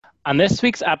On this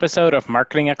week's episode of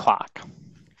Marketing O'Clock.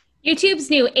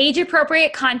 YouTube's new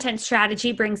age-appropriate content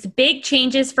strategy brings big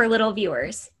changes for little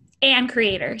viewers and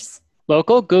creators.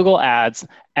 Local Google ads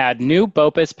add new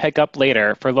BOPIS pickup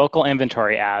later for local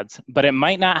inventory ads, but it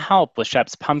might not help with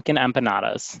Shep's pumpkin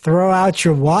empanadas. Throw out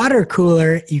your water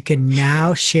cooler. You can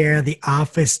now share the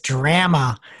office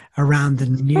drama around the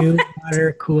new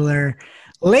water cooler.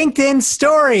 LinkedIn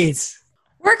stories.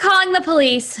 We're calling the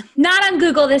police, not on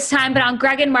Google this time, but on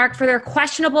Greg and Mark for their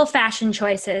questionable fashion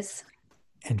choices.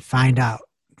 And find out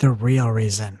the real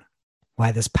reason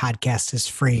why this podcast is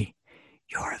free.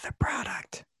 You're the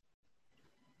product.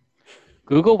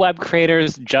 Google Web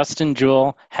creators Justin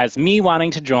Jewell has me wanting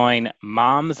to join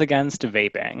Moms Against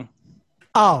Vaping.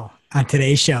 Oh, on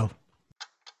today's show.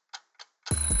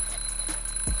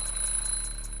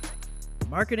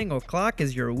 Marketing O'Clock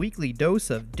is your weekly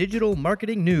dose of digital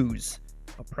marketing news,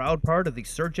 a proud part of the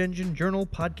Search Engine Journal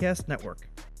Podcast Network.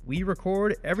 We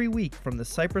record every week from the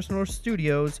Cypress North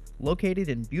Studios located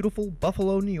in beautiful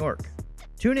Buffalo, New York.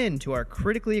 Tune in to our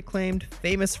critically acclaimed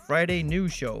Famous Friday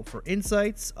news show for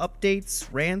insights, updates,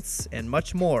 rants, and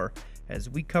much more as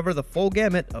we cover the full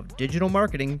gamut of digital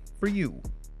marketing for you.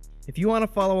 If you want to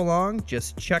follow along,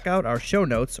 just check out our show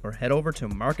notes or head over to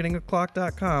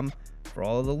marketingoclock.com for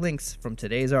all of the links from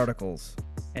today's articles.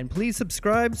 And please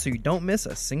subscribe so you don't miss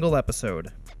a single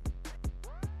episode.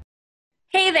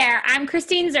 Hey there, I'm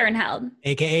Christine Zernheld.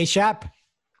 AKA Shep.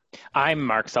 I'm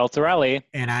Mark Saltarelli.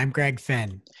 And I'm Greg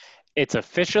Finn. It's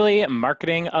officially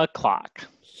Marketing O'Clock.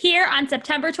 Here on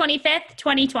September 25th,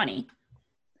 2020.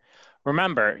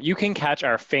 Remember, you can catch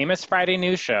our Famous Friday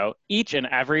news show each and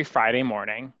every Friday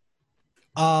morning.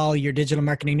 All your digital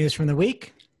marketing news from the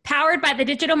week. Powered by the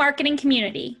digital marketing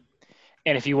community.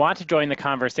 And if you want to join the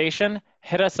conversation,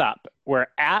 hit us up. We're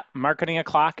at Marketing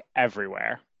O'Clock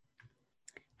everywhere.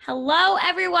 Hello,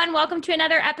 everyone. Welcome to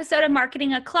another episode of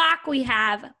Marketing O'Clock. We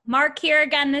have Mark here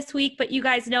again this week, but you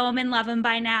guys know him and love him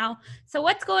by now. So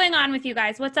what's going on with you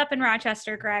guys? What's up in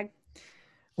Rochester, Greg?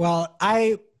 Well,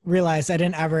 I realized I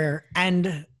didn't ever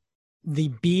end the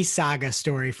bee saga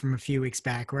story from a few weeks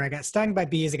back where I got stung by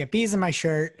bees. I got bees in my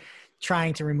shirt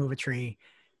trying to remove a tree.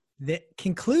 The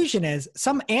conclusion is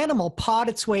some animal pawed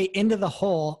its way into the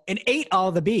hole and ate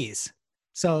all the bees.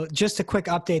 So just a quick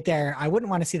update there. I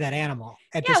wouldn't want to see that animal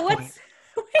at this point.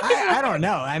 I don't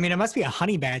know. I mean, it must be a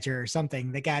honey badger or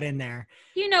something that got in there.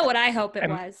 You know what I hope it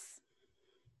was.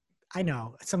 I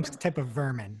know. Some type of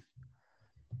vermin.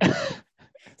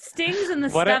 Stings in the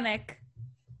stomach.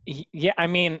 Yeah, I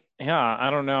mean, yeah,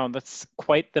 I don't know. That's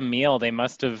quite the meal. They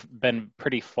must have been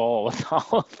pretty full with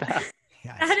all of that.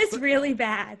 Yes. That is really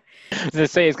bad. To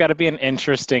say it's got to be an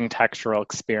interesting textural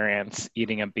experience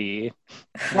eating a bee.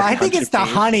 Well, I think it's the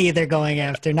honey they're going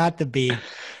after, not the bee.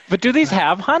 But do these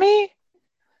have honey?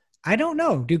 I don't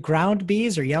know. Do ground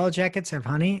bees or yellow jackets have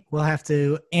honey? We'll have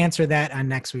to answer that on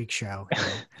next week's show.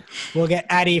 We'll get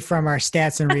Eddie from our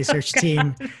stats and research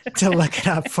team to look it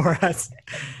up for us.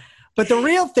 But the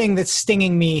real thing that's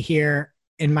stinging me here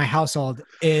in my household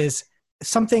is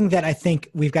something that I think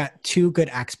we've got two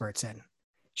good experts in.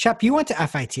 Shep, you went to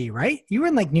FIT, right? You were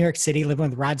in like New York City living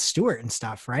with Rod Stewart and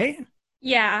stuff, right?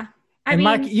 Yeah. And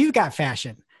Mark, you got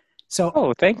fashion. So,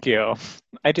 oh, thank you.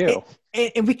 I do.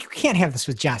 And we can't have this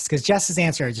with Jess because Jess's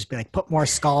answer would just be like, put more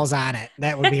skulls on it.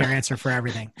 That would be her answer for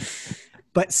everything.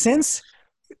 But since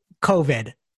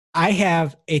COVID, I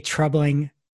have according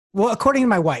to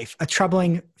my wife, a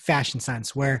troubling fashion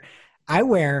sense where I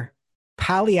wear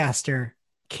polyester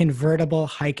convertible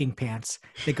hiking pants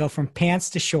that go from pants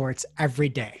to shorts every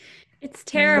day. It's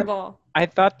terrible. I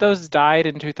thought those died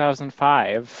in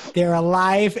 2005. They're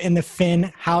alive in the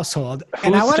Finn household.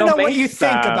 And I want to know what you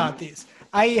think about these.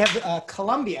 I have a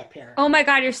Columbia pair. Oh my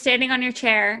God, you're standing on your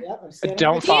chair. Yep, I'm standing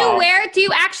Don't fall. Do you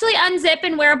actually unzip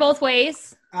and wear both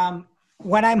ways?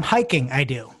 When I'm hiking, I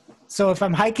do. So if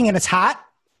I'm hiking and it's hot,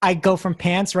 I go from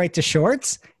pants right to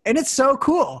shorts, and it's so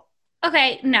cool.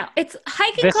 Okay, no.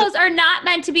 Hiking clothes are not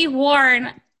meant to be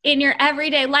worn in your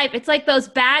everyday life. It's like those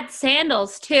bad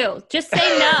sandals too. Just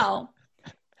say no.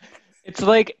 It's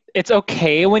like, it's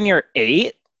okay when you're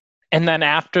 8, and then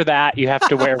after that, you have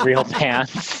to wear real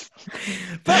pants.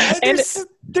 But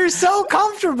they're so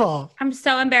comfortable. I'm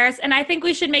so embarrassed. And I think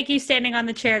we should make you standing on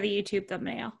the chair, the YouTube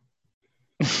thumbnail.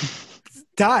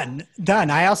 Done.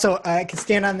 I can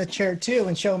stand on the chair too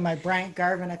and show my Bryant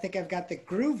Garvin. I think I've got the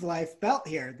Groove Life belt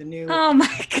here. The new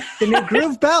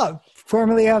Groove belt,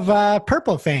 formerly of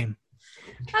Purple fame.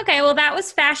 Okay, well that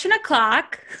was Fashion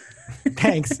O'Clock.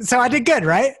 Thanks. So I did good,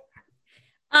 right?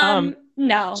 No.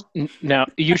 No,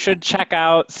 you should check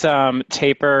out some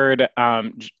tapered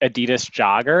Adidas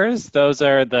joggers. Those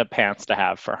are the pants to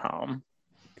have for home.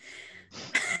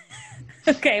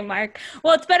 Okay, Mark.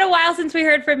 Well, it's been a while since we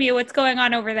heard from you. What's going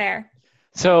on over there?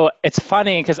 So it's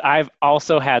funny because I've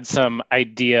also had some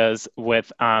ideas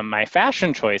with my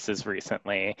fashion choices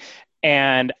recently.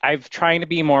 And I've trying to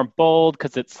be more bold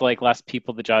because it's like less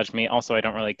people to judge me. Also, I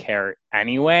don't really care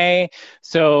anyway.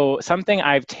 So something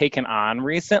I've taken on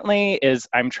recently is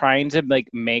I'm trying to like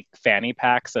make fanny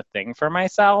packs a thing for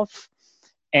myself.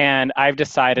 And I've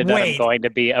decided that I'm Wait. going to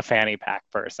be a fanny pack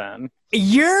person.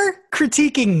 You're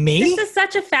critiquing me? This is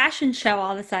such a fashion show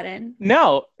all of a sudden.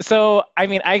 No. So, I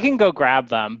mean, I can go grab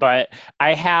them, but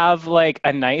I have like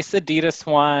a nice Adidas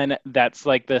one that's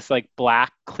like this like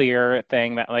black clear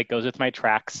thing that like goes with my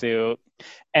tracksuit.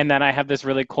 And then I have this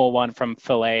really cool one from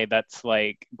Filet that's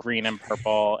like green and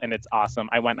purple and it's awesome.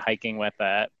 I went hiking with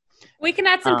it. We can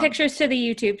add some pictures to the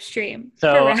YouTube stream.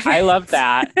 So I love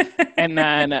that. And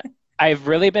then I've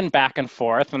really been back and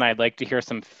forth, and I'd like to hear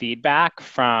some feedback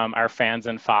from our fans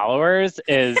and followers,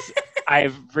 is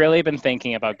I've really been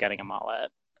thinking about getting a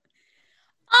mullet.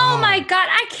 Oh my God,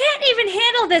 I can't even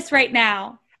handle this right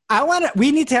now.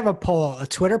 We need to have a poll, a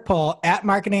Twitter poll at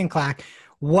Marketing and Clock.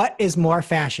 What is more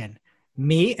fashion?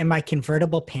 Me and my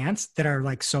convertible pants that are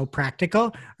like so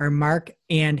practical, or Mark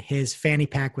and his fanny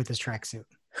pack with his tracksuit?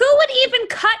 Who would even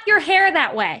cut your hair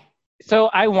that way?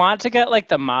 So I want to get like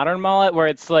the modern mullet where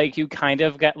it's like you kind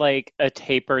of get like a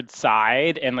tapered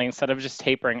side and like instead of just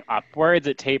tapering upwards,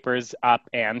 it tapers up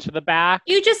and to the back.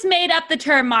 You just made up the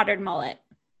term modern mullet.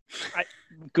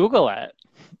 Google it.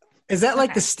 Is that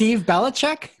like the Steve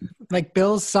Belichick, like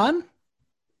Bill's son?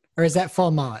 Or is that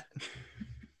full mullet?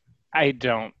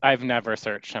 I've never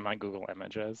searched him on Google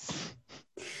Images.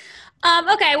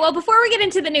 Okay, well, before we get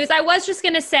into the news, I was just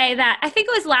going to say that I think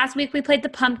it was last week we played the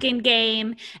pumpkin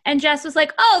game, and Jess was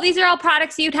like, oh, these are all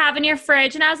products you'd have in your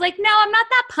fridge. And I was like, no, I'm not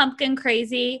that pumpkin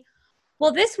crazy.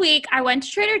 Well, this week I went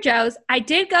to Trader Joe's. I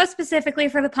did go specifically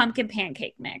for the pumpkin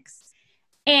pancake mix.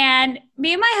 And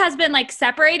me and my husband like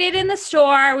separated in the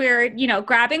store. We were,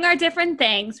 grabbing our different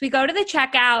things. We go to the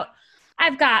checkout.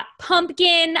 I've got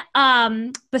pumpkin,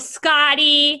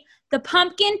 biscotti, the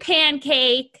pumpkin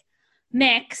pancake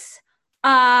mix,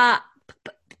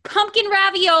 pumpkin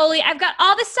ravioli. I've got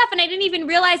all this stuff and I didn't even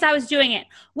realize I was doing it.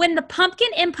 When the pumpkin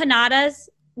empanadas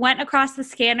went across the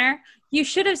scanner, you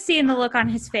should have seen the look on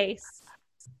his face.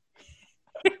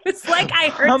 It was like I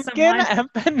heard Pumpkin someone.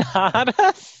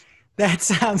 empanadas? That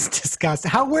sounds disgusting.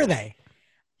 How were they?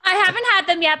 I haven't had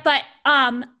them yet, but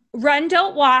run,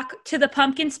 don't walk to the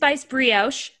pumpkin spice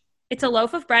brioche. It's a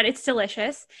loaf of bread. It's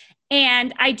delicious.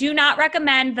 And I do not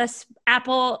recommend the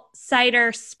apple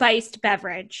cider spiced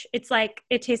beverage. It's like,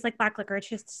 it tastes like black liquor. It's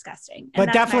just disgusting. And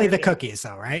But definitely the review. cookies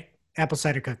though, right? Apple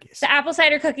cider cookies. The apple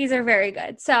cider cookies are very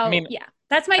good. So yeah,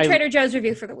 that's my Trader Joe's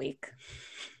review for the week.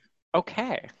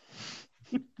 Okay.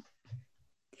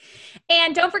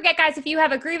 And don't forget, guys, if you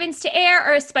have a grievance to air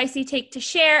or a spicy take to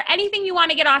share, anything you want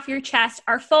to get off your chest,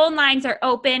 our phone lines are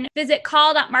open. Visit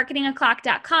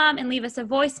call.marketingoclock.com and leave us a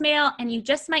voicemail, and you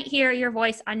just might hear your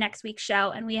voice on next week's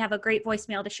show, and we have a great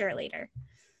voicemail to share later.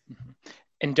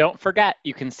 And don't forget,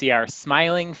 you can see our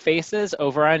smiling faces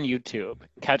over on YouTube.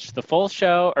 Catch the full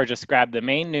show or just grab the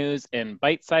main news in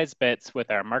bite-sized bits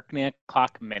with our Marketing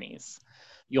Clock minis.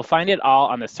 You'll find it all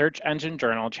on the Search Engine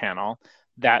Journal channel.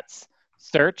 That's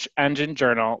Search Engine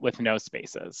Journal with no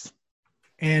spaces.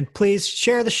 And please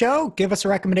share the show. Give us a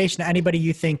recommendation to anybody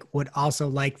you think would also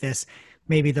like this.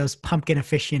 Maybe those pumpkin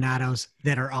aficionados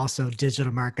that are also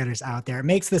digital marketers out there. It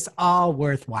makes this all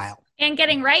worthwhile. And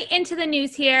getting right into the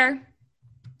news here,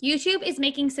 YouTube is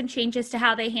making some changes to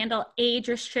how they handle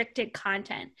age-restricted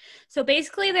content. So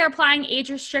basically, they're applying age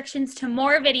restrictions to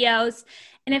more videos.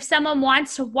 And if someone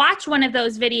wants to watch one of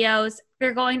those videos,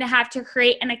 they're going to have to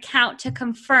create an account to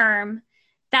confirm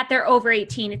that they're over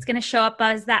 18. It's going to show up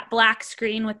as that black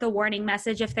screen with the warning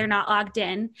message if they're not logged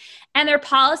in. And their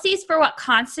policies for what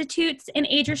constitutes an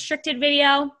age-restricted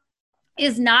video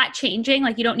is not changing.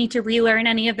 Like, you don't need to relearn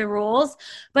any of the rules,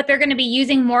 but they're going to be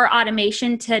using more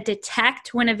automation to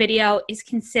detect when a video is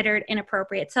considered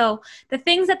inappropriate. So the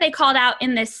things that they called out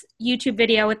in this YouTube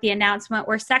video with the announcement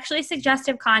were sexually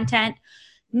suggestive content,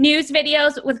 news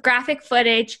videos with graphic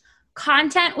footage,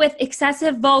 content with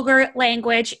excessive vulgar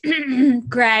language,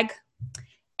 Greg,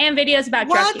 and videos about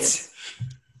drug use.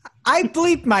 I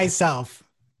bleeped myself.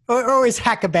 Or is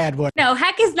heck a bad word? No,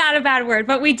 heck is not a bad word,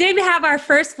 but we did have our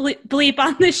first bleep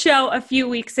on the show a few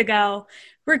weeks ago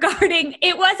regarding,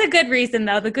 it was a good reason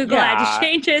though, the Google Ad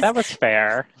changes. That was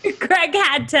fair. Greg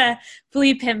had to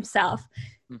bleep himself.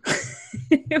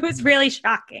 It was really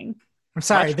shocking. I'm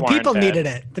sorry, the people needed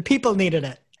it. The people needed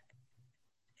it.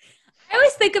 I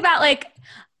always think about, like,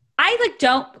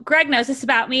 Greg knows this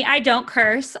about me. I don't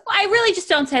curse. I really just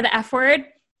don't say the F word.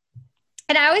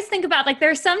 And I always think about, like,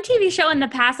 there's some TV show in the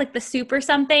past, like The Soup or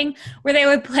something, where they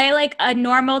would play like a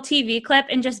normal TV clip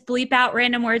and just bleep out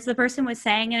random words the person was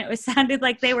saying, and it sounded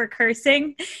like they were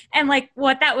cursing, and like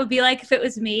what that would be like if it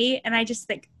was me. And I just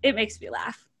think it makes me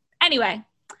laugh. Anyway,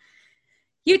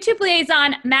 YouTube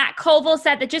liaison Matt Colville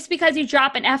said that just because you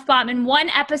drop an F-bomb in one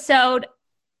episode,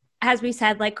 as we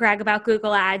said, like Greg about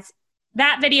Google Ads,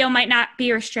 that video might not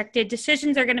be restricted.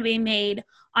 Decisions are going to be made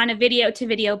on a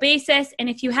video-to-video basis. And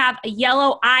if you have a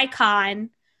yellow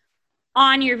icon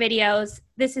on your videos,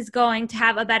 this is going to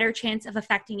have a better chance of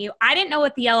affecting you. I didn't know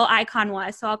what the yellow icon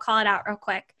was, so I'll call it out real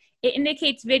quick. It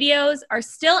indicates videos are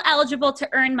still eligible to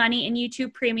earn money in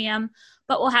YouTube Premium,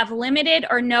 but will have limited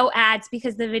or no ads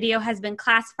because the video has been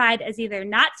classified as either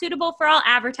not suitable for all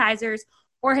advertisers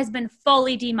or has been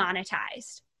fully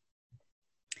demonetized.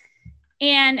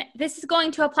 And this is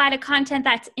going to apply to content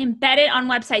that's embedded on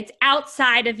websites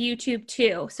outside of YouTube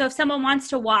too. So if someone wants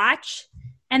to watch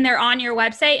and they're on your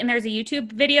website and there's a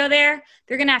YouTube video there,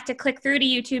 they're going to have to click through to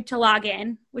YouTube to log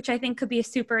in, which I think could be a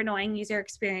super annoying user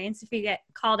experience if you get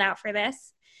called out for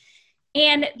this.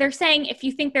 And they're saying if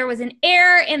you think there was an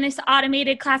error in this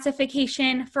automated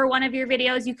classification for one of your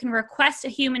videos, you can request a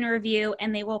human review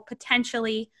and they will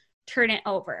potentially turn it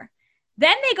over.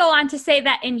 Then they go on to say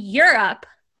that in Europe,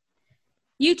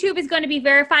 YouTube is going to be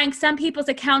verifying some people's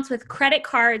accounts with credit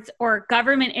cards or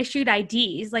government-issued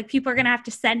IDs. Like, people are going to have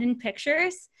to send in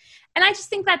pictures. And I just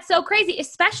think that's so crazy,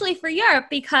 especially for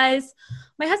Europe, because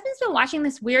my husband's been watching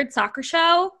this weird soccer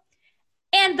show,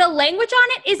 and the language on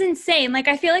it is insane. Like,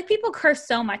 I feel like people curse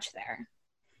so much there.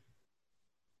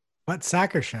 What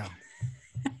soccer show?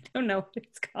 I don't know what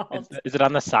it's called. Is it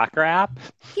on the soccer app?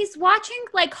 He's watching,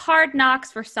 like, Hard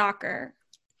Knocks for soccer.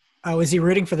 Oh, is he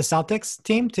rooting for the Celtics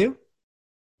team too?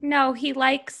 No, he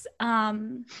likes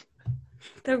the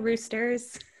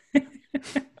Roosters.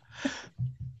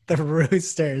 The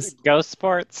Roosters. Go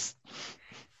Sports.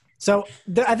 So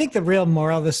I think the real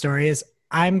moral of the story is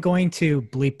I'm going to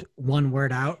bleep one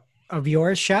word out of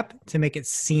yours, Shep, to make it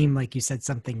seem like you said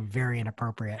something very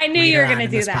inappropriate. I knew you were going to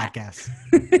do that. Podcast.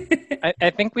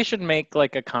 I think we should make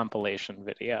like a compilation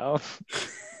video.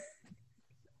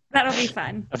 That'll be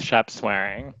fun. Of Shep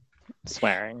swearing.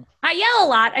 I yell a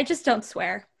lot. I just don't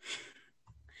swear.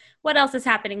 What else is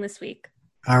happening this week?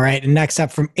 All right. And next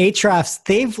up from Ahrefs,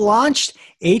 they've launched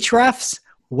Ahrefs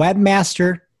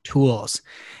Webmaster Tools.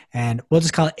 And we'll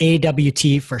just call it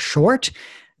AWT for short.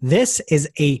 This is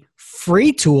a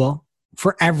free tool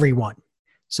for everyone.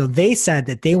 So they said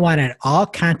that they wanted all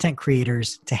content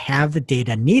creators to have the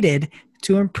data needed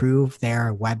to improve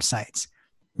their websites.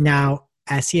 Now,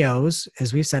 SEOs,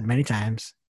 as we've said many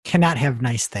times, cannot have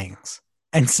nice things.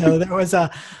 And so there was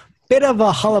a bit of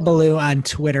a hullabaloo on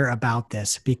Twitter about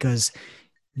this because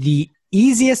the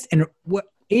easiest and what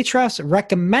Ahrefs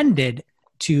recommended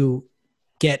to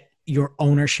get your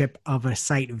ownership of a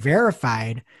site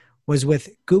verified was with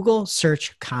Google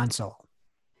Search Console.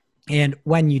 And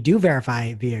when you do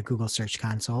verify via Google Search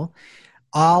Console,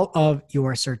 all of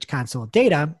your Search Console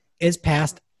data is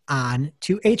passed on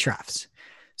to Ahrefs.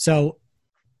 So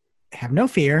have no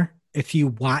fear. If you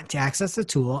want to access the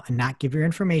tool and not give your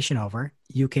information over,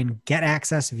 you can get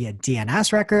access via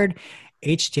DNS record,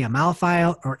 HTML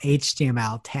file, or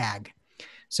HTML tag.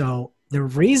 So the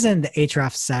reason the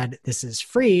Ahrefs said this is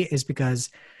free is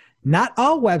because not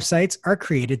all websites are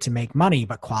created to make money,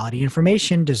 but quality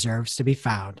information deserves to be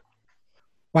found.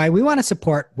 Why we want to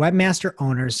support webmaster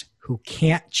owners who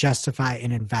can't justify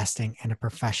in investing in a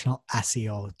professional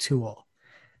SEO tool.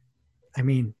 I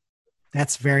mean,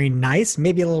 that's very nice,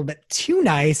 maybe a little bit too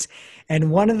nice.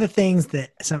 And one of the things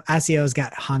that some SEOs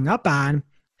got hung up on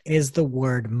is the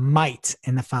word might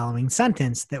in the following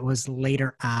sentence that was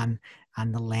later on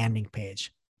the landing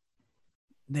page.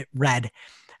 It read,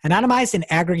 anonymized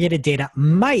and aggregated data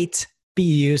might be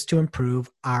used to improve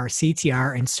our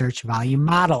CTR and search volume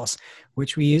models,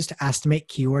 which we use to estimate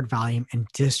keyword volume and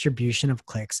distribution of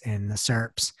clicks in the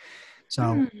SERPs.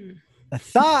 So the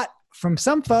thought from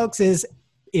some folks is,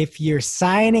 if you're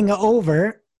signing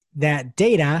over that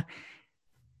data,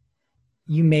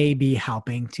 you may be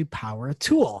helping to power a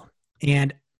tool.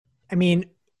 And I mean,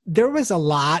 there was a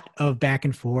lot of back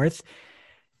and forth.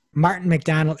 Martin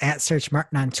McDonald at Search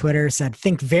Martin on Twitter said,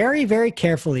 think very, very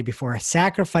carefully before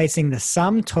sacrificing the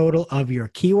sum total of your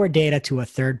keyword data to a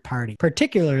third party,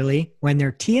 particularly when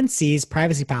their TNC's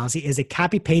privacy policy is a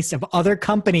copy paste of other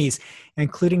companies,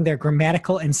 including their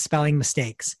grammatical and spelling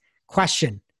mistakes.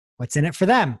 Question. What's in it for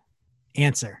them?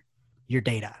 Answer, your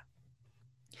data.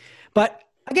 But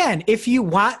again, if you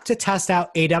want to test out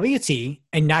AWT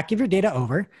and not give your data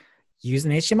over, use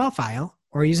an HTML file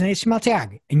or use an HTML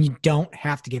tag, and you don't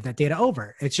have to give that data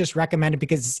over. It's just recommended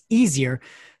because it's easier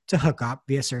to hook up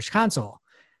via Search Console.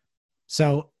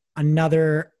 So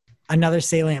another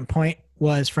salient point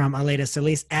was from Aleda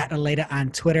Solis at Aleda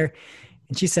on Twitter.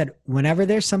 And she said, whenever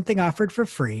there's something offered for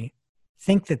free,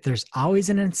 think that there's always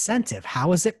an incentive.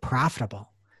 How is it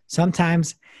profitable?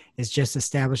 Sometimes it's just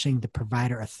establishing the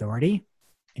provider authority,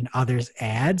 in others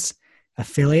ads,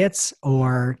 affiliates,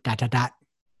 or ...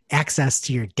 access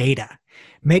to your data.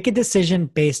 Make a decision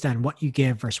based on what you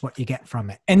give versus what you get from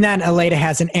it. And then Aleda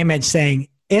has an image saying,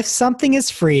 if something is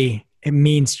free, it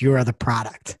means you're the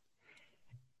product.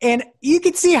 And you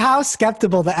can see how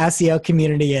skeptical the SEO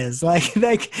community is. Like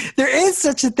there is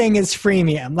such a thing as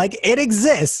freemium. Like it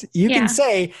exists. You can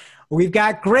say, we've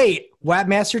got great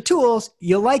webmaster tools.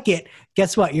 You'll like it.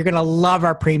 Guess what? You're going to love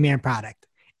our premium product.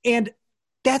 And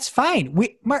that's fine.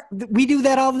 We do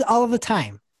that all of the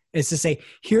time. Is to say,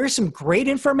 here's some great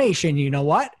information. You know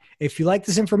what? If you like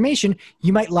this information,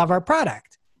 you might love our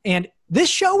product. And this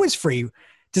show is free.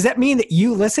 Does that mean that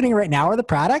you listening right now are the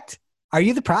product? Are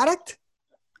you the product?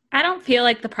 I don't feel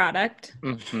like the product.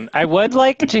 Mm-hmm. I would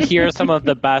like to hear some of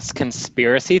the best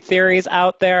conspiracy theories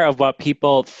out there of what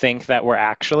people think that we're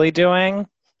actually doing.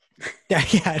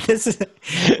 Yeah, this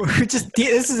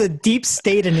is a deep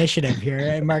state initiative here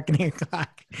at Marketing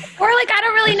O'Clock. Or I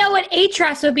don't really know what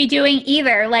Ahrefs would be doing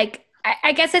either.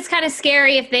 I guess it's kind of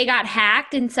scary if they got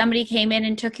hacked and somebody came in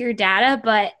and took your data,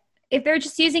 but if they're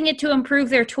just using it to improve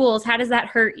their tools, how does that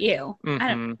hurt you?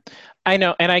 Mm-hmm. I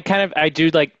know. And I do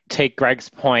take Greg's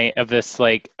point of this,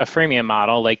 a freemium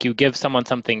model. You give someone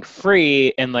something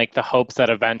free in the hopes that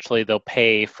eventually they'll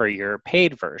pay for your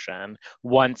paid version.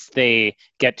 Once they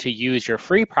get to use your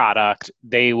free product,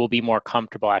 they will be more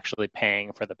comfortable actually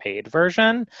paying for the paid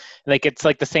version. It's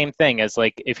the same thing as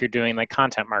if you're doing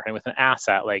content marketing with an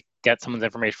asset, get someone's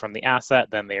information from the asset,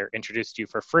 then they're introduced to you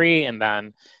for free, and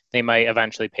then they might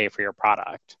eventually pay for your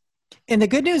product. And the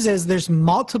good news is there's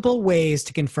multiple ways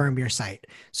to confirm your site.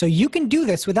 So you can do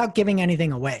this without giving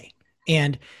anything away.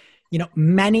 And,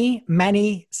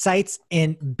 many sites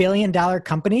in billion-dollar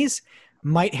companies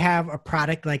might have a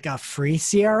product like a free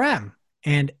CRM.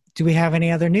 And do we have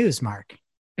any other news, Mark?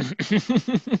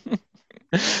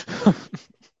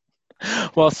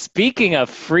 Well, speaking of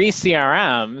free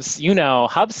CRMs,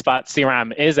 HubSpot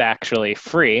CRM is actually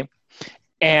free.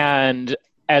 And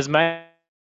as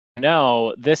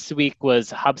this week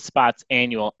was HubSpot's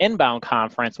annual inbound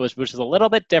conference, which is a little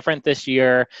bit different this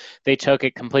year. They took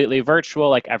it completely virtual,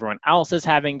 like everyone else is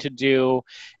having to do.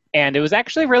 And it was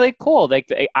actually really cool.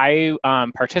 I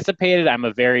participated. I'm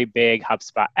a very big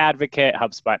HubSpot advocate,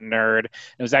 HubSpot nerd.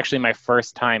 It was actually my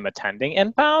first time attending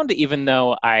inbound, even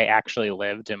though I actually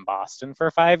lived in Boston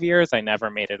for 5 years. I never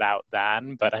made it out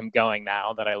then, but I'm going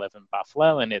now that I live in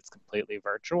Buffalo, and it's completely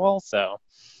virtual. So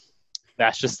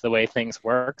that's just the way things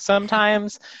work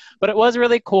sometimes. But it was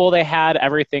really cool. They had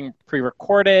everything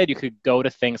pre-recorded. You could go to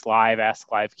things live,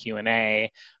 ask live Q&A.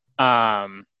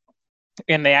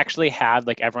 And they actually had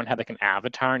everyone had an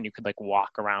avatar, and you could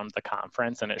walk around the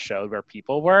conference and it showed where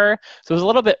people were. So it was a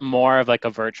little bit more of a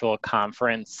virtual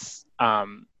conference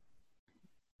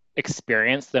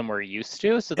experience than we're used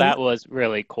to. So that was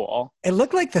really cool. It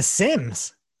looked like The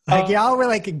Sims. Y'all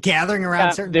were gathering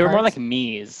around certain They were parts. more like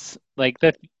Mii's.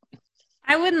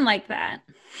 I wouldn't like that.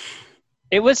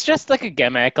 It was just a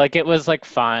gimmick. It was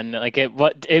fun.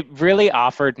 It really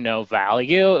offered no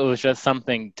value. It was just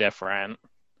something different.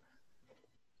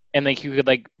 And you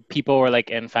could people were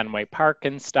in Fenway Park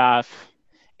and stuff.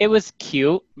 It was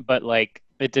cute, but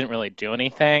it didn't really do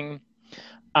anything.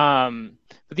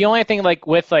 But the only thing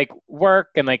with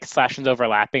work and sessions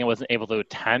overlapping, I wasn't able to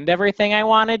attend everything I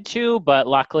wanted to, but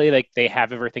luckily they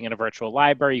have everything in a virtual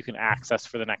library you can access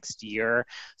for the next year.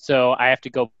 So I have to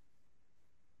go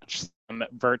watch some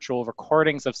virtual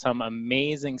recordings of some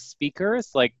amazing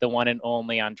speakers, like the one and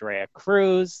only Andrea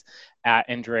Cruz at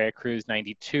Andrea Cruz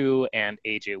 92 and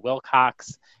AJ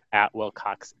Wilcox at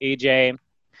Wilcox AJ.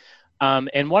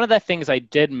 And one of the things I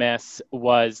did miss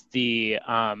was the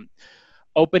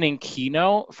opening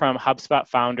keynote from HubSpot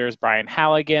founders Brian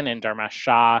Halligan and Dharmesh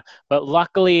Shah, but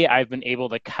luckily I've been able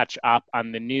to catch up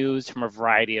on the news from a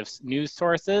variety of news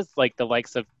sources, like the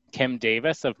likes of Kim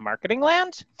Davis of Marketing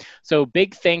Land. So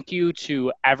big thank you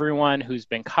to everyone who's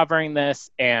been covering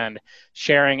this and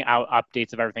sharing out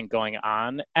updates of everything going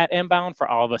on at Inbound for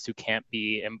all of us who can't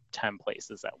be in 10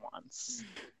 places at once.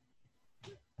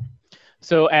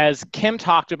 So as Kim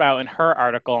talked about in her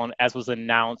article, and as was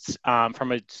announced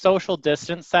from a social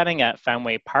distance setting at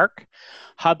Fenway Park,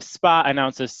 HubSpot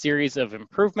announced a series of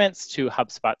improvements to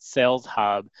HubSpot Sales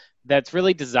Hub that's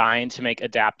really designed to make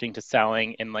adapting to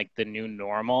selling in like the new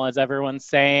normal, as everyone's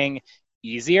saying,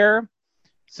 easier.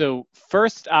 So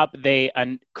first up,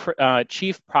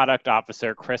 Chief Product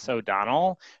Officer Chris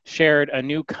O'Donnell shared a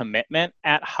new commitment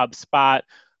at HubSpot,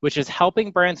 which is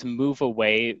helping brands move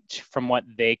away from what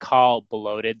they call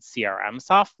bloated CRM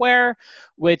software,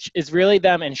 which is really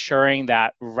them ensuring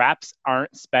that reps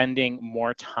aren't spending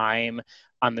more time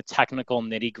on the technical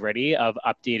nitty-gritty of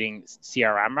updating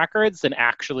CRM records than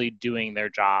actually doing their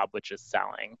job, which is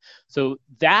selling. So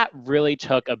that really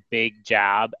took a big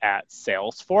jab at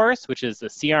Salesforce, which is the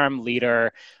CRM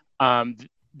leader.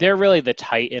 They're really the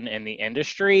titan in the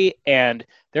industry, and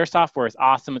their software is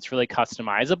awesome. It's really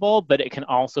customizable, but it can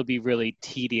also be really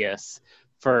tedious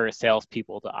for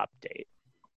salespeople to update.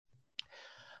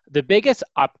 The biggest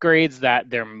upgrades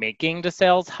that they're making to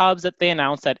Sales Hubs that they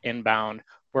announced at Inbound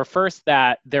were first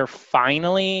that they're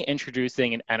finally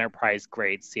introducing an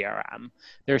enterprise-grade CRM.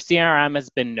 Their CRM has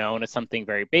been known as something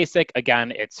very basic.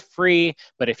 Again, it's free,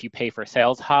 but if you pay for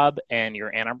Sales Hub and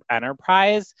your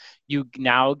enterprise, you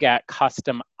now get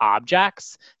custom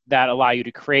objects that allow you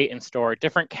to create and store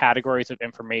different categories of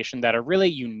information that are really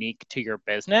unique to your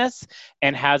business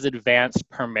and has advanced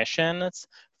permissions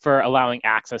for allowing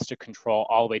access to control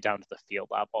all the way down to the field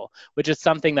level, which is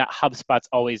something that HubSpot's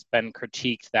always been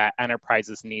critiqued that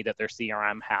enterprises need that their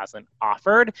CRM hasn't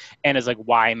offered, and is like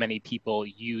why many people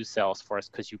use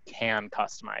Salesforce, because you can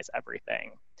customize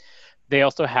everything. They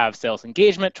also have sales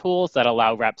engagement tools that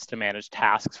allow reps to manage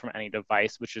tasks from any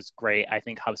device, which is great. I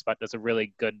think HubSpot does a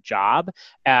really good job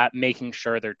at making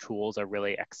sure their tools are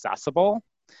really accessible.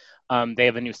 They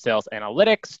have a new sales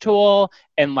analytics tool.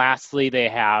 And lastly, they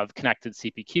have connected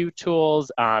CPQ tools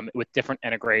with different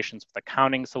integrations with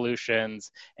accounting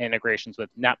solutions, integrations with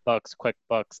NetBooks,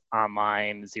 QuickBooks,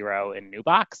 Online, Xero, and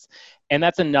Nubox. And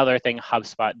that's another thing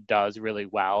HubSpot does really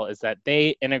well, is that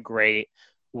they integrate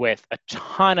with a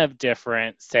ton of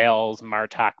different sales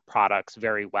MarTech products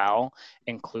very well,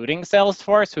 including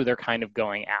Salesforce, who they're kind of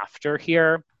going after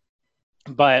here.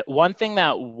 But one thing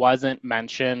that wasn't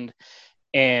mentioned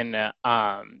in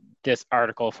this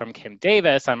article from Kim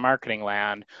Davis on Marketing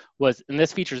Land was, and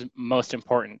this feature is most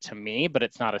important to me, but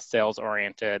it's not a sales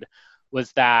oriented,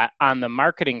 was that on the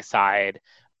marketing side,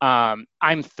 I'm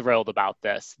thrilled about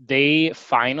this. They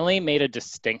finally made a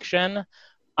distinction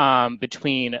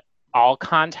between all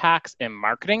contacts and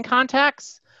marketing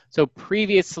contacts. So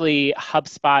previously,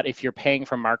 HubSpot, if you're paying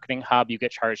for Marketing Hub, you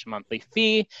get charged a monthly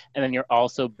fee, and then you're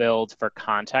also billed for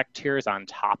contact tiers on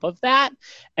top of that.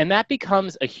 And that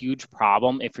becomes a huge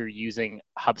problem if you're using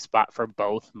HubSpot for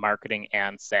both marketing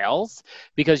and sales,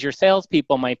 because your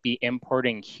salespeople might be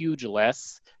importing huge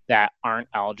lists that aren't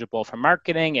eligible for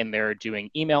marketing, and they're doing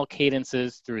email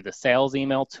cadences through the sales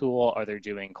email tool, or they're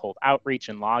doing cold outreach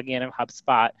and login of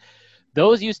HubSpot.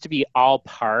 Those used to be all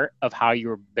part of how you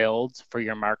were billed for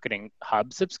your Marketing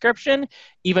Hub subscription,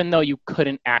 even though you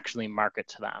couldn't actually market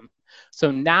to them. So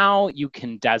now you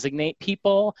can designate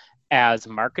people as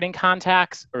marketing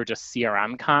contacts or just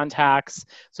CRM contacts.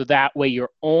 So that way you're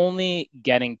only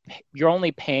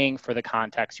paying for the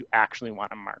contacts you actually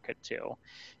want to market to.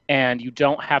 And you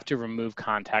don't have to remove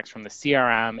contacts from the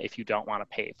CRM if you don't want to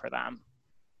pay for them.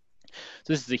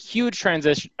 So this is a huge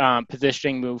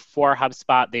positioning move for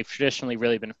HubSpot. They've traditionally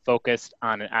really been focused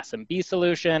on an SMB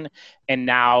solution, and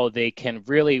now they can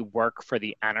really work for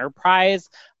the enterprise.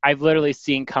 I've literally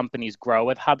seen companies grow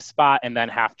with HubSpot and then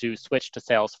have to switch to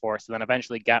Salesforce and then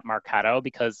eventually get Marketo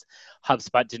because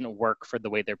HubSpot didn't work for the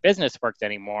way their business worked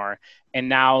anymore. And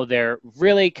now they're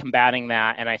really combating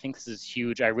that. And I think this is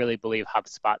huge. I really believe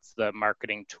HubSpot's the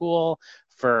marketing tool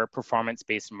for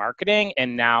performance-based marketing.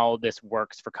 And now this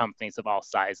works for companies of all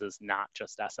sizes, not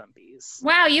just SMBs.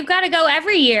 Wow, you've got to go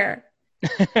every year.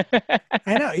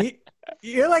 I know.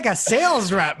 You're like a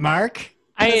sales rep, Mark.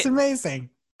 That's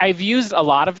amazing. I've used a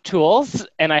lot of tools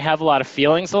and I have a lot of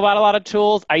feelings about a lot of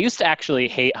tools. I used to actually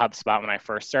hate HubSpot when I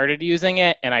first started using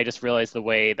it. And I just realized the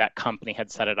way that company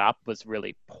had set it up was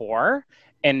really poor.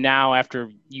 And now after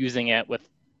using it with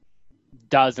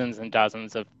dozens and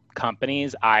dozens of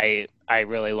companies, I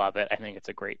really love it. I think it's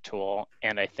a great tool.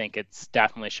 And I think it's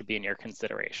definitely should be in your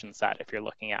consideration set if you're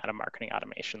looking at a marketing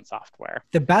automation software.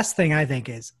 The best thing I think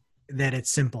is that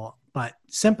it's simple, but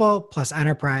simple plus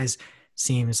enterprise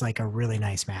seems like a really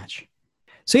nice match.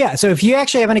 So if you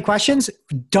actually have any questions,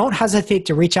 don't hesitate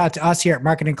to reach out to us here at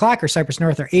Marketing Clock or Cypress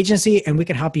North, our agency, and we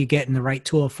can help you get in the right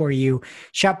tool for you.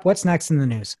 Shep, what's next in the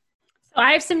news? So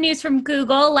I have some news from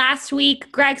Google. Last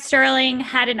week, Greg Sterling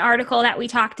had an article that we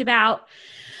talked about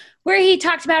where he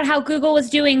talked about how Google was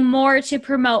doing more to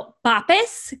promote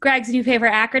BOPUS, Greg's new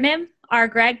favorite acronym. Our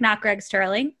Greg, not Greg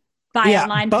Sterling. Buy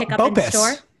online, pick up in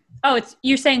store. Oh,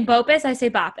 you're saying Bopus? I say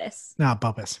Bopus. No,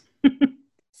 Bopus.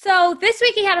 So this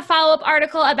week he had a follow-up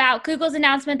article about Google's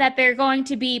announcement that they're going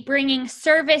to be bringing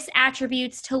service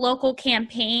attributes to local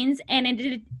campaigns.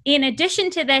 And in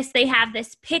addition to this, they have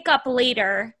this pick up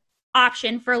later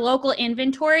option for local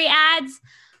inventory ads.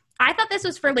 I thought this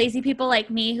was for lazy people like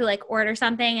me who like order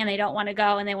something and they don't want to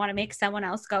go and they want to make someone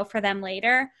else go for them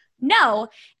later. No,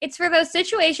 it's for those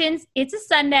situations. It's a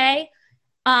Sunday.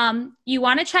 You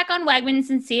want to check on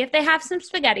Wegmans and see if they have some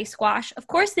spaghetti squash. Of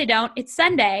course they don't. It's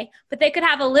Sunday, but they could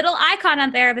have a little icon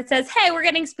on there that says, hey, we're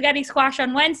getting spaghetti squash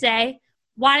on Wednesday.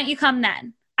 Why don't you come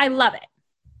then? I love it.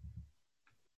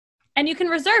 And you can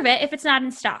reserve it if it's not in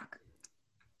stock.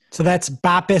 So that's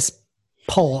Bopus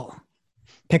poll.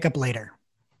 Pick up later.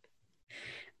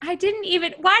 Why do you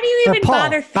even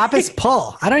bother? Bopus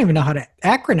poll. I don't even know how to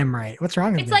acronym right. What's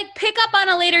wrong with It's me? like pick up on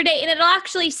a later date, and it'll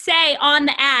actually say on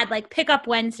the ad, like pick up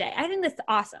Wednesday. I think that's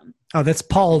awesome. Oh, that's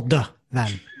polled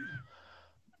then.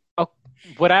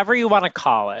 Whatever you want to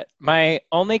call it. My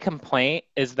only complaint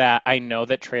is that I know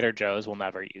that Trader Joe's will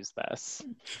never use this.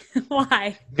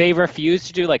 Why? They refuse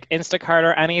to do like Instacart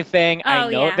or anything. I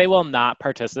know they will not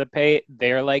participate.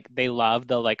 They're like, they love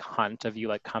the like hunt of you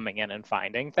like coming in and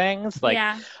finding things. Like,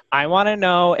 I want to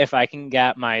know if I can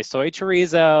get my soy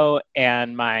chorizo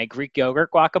and my Greek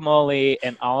yogurt guacamole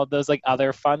and all of those like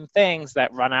other fun things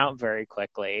that run out very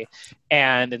quickly.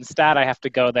 And instead I have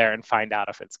to go there and find out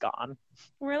if it's gone.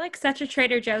 We're like such a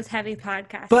Trader Joe's heavy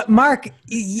podcast. But Mark,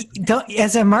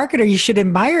 as a marketer, you should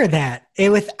admire that.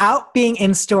 Without being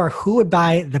in store, who would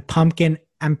buy the pumpkin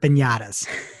empanadas?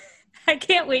 I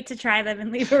can't wait to try them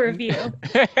and leave a review.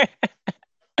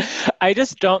 I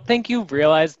just don't think you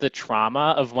realize the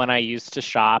trauma of when I used to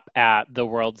shop at the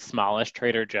world's smallest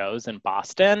Trader Joe's in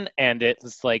Boston, and it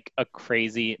was like a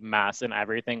crazy mess and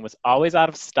everything was always out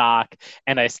of stock,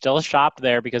 and I still shopped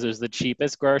there because it was the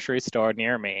cheapest grocery store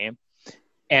near me.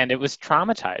 And it was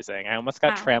traumatizing. I almost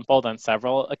got trampled on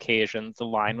several occasions. The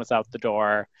line was out the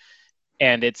door.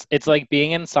 And it's like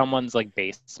being in someone's like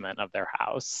basement of their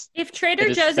house. If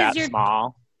Trader Joe's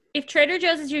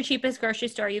is your cheapest grocery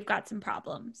store, you've got some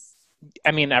problems.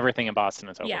 I mean, everything in Boston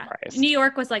is overpriced. New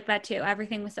York was like that too.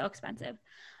 Everything was so expensive.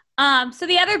 So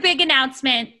the other big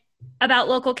announcement about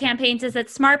local campaigns is that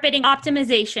smart bidding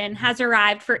optimization has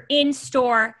arrived for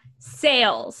in-store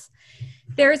sales.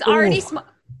 There's already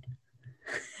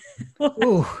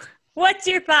What's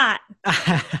your thought?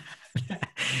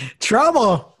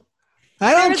 Trouble.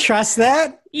 I don't trust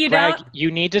that. You Greg, don't? you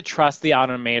need to trust the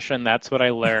automation. That's what I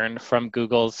learned from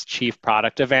Google's chief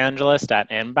product evangelist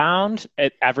at Inbound.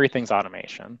 Everything's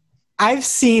automation. I've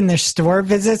seen their store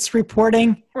visits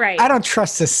reporting. Right. I don't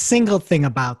trust a single thing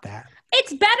about that.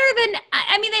 It's better than,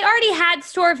 I mean, they already had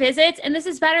store visits, and this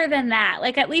is better than that.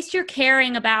 Like, at least you're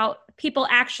caring about people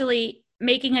actually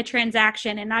making a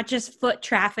transaction and not just foot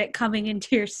traffic coming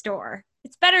into your store.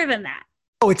 It's better than that.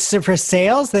 Oh, it's for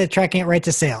sales? They're tracking it right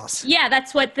to sales. Yeah,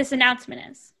 that's what this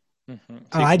announcement is. Mm-hmm.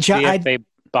 So if they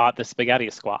bought the spaghetti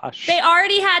squash. They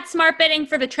already had smart bidding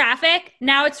for the traffic.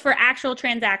 Now it's for actual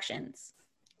transactions.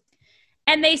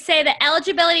 And they say that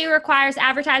eligibility requires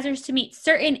advertisers to meet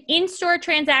certain in-store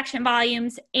transaction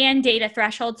volumes and data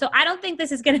thresholds. So I don't think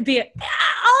this is going to be all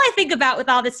I think about with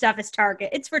all this stuff is Target.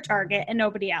 It's for Target and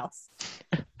nobody else.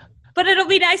 But it'll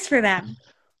be nice for them.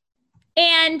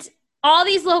 And all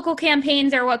these local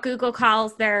campaigns are what Google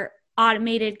calls their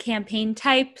automated campaign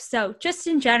type. So just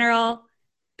in general,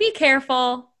 be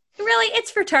careful. Really, it's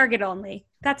for Target only.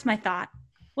 That's my thought.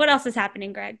 What else is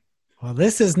happening, Greg? Well,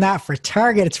 this is not for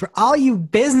Target. It's for all you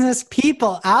business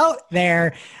people out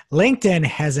there. LinkedIn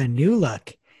has a new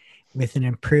look with an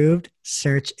improved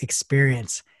search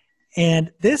experience.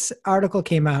 And this article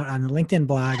came out on the LinkedIn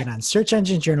blog and on Search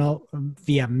Engine Journal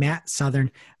via Matt Southern.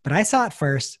 But I saw it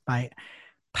first by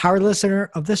power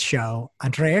listener of the show,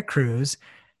 Andrea Cruz.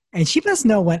 And she must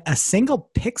know when a single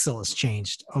pixel is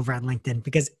changed over on LinkedIn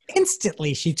because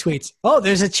instantly she tweets, oh,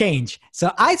 there's a change.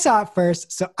 So I saw it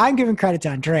first. So I'm giving credit to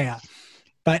Andrea.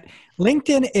 But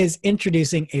LinkedIn is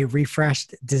introducing a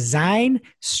refreshed design,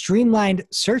 streamlined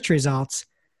search results,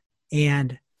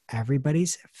 and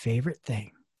everybody's favorite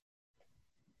thing,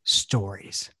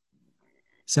 stories.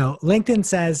 So LinkedIn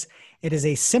says it is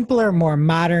a simpler, more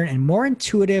modern, and more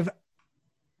intuitive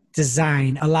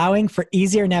design, allowing for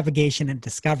easier navigation and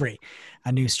discovery.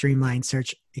 A new streamlined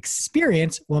search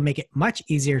experience will make it much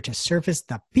easier to surface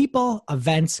the people,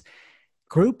 events,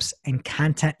 groups, and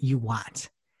content you want.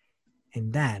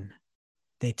 And then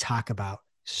they talk about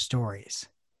stories.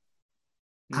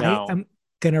 No. I'm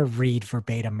going to read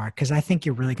verbatim, Mark, because I think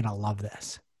you're really going to love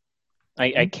this.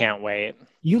 I can't wait.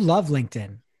 You love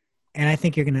LinkedIn, and I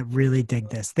think you're going to really dig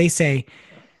this. They say,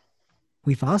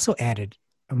 We've also added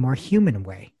a more human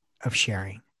way of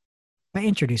sharing by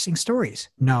introducing stories.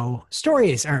 No,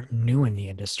 stories aren't new in the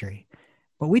industry,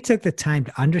 but we took the time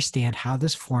to understand how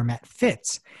this format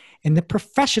fits in the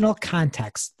professional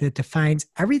context that defines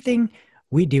everything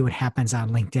we do and happens on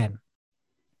LinkedIn.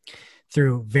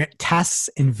 Through tests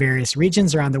in various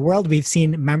regions around the world, we've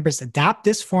seen members adopt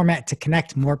this format to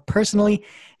connect more personally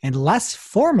and less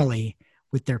formally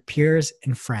with their peers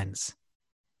and friends.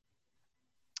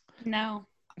 No.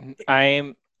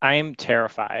 I'm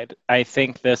terrified. I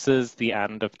think this is the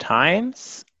end of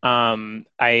times.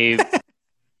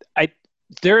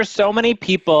 There are so many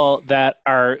people that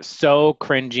are so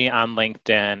cringy on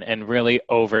LinkedIn and really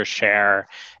overshare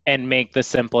and make the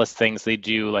simplest things they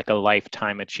do like a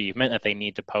lifetime achievement that they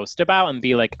need to post about and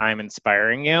be like, I'm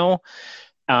inspiring you,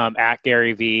 at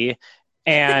Gary V.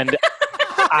 And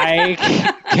I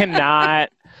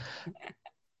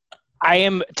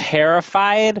am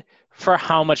terrified for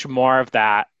how much more of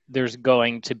that there's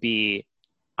going to be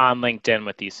on LinkedIn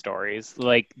with these stories.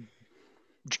 Like,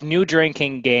 new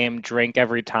drinking game, drink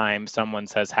every time someone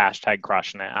says hashtag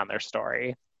crushing it on their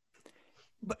story.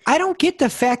 But I don't get the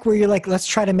fact where you're like, let's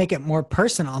try to make it more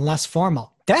personal and less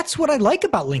formal. That's what I like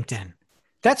about LinkedIn.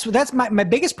 That's my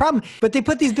biggest problem. But they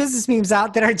put these business memes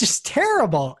out that are just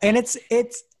terrible. And it's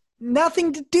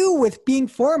nothing to do with being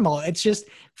formal. It's just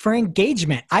for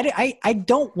engagement. I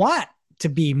don't want to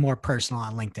be more personal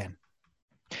on LinkedIn.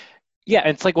 Yeah,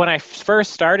 it's like when I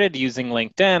first started using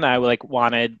LinkedIn, I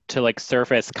wanted to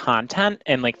surface content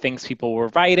and things people were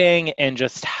writing and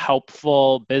just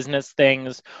helpful business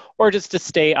things, or just to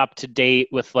stay up to date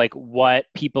with what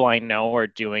people I know are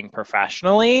doing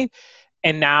professionally.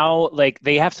 And now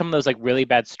they have some of those really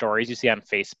bad stories you see on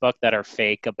Facebook that are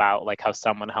fake about how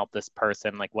someone helped this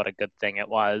person, what a good thing it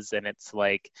was. And it's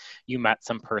you met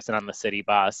some person on the city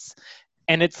bus,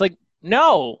 and it's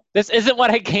no, this isn't what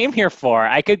I came here for.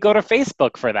 I could go to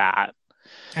Facebook for that.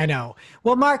 I know.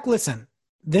 Well, Mark, listen,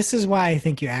 this is why I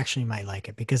think you actually might like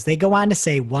it, because they go on to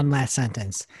say one last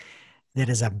sentence that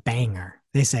is a banger.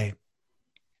 They say,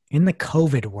 in the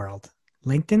COVID world,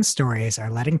 LinkedIn stories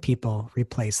are letting people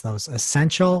replace those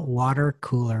essential water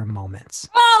cooler moments.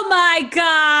 Oh my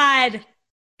God.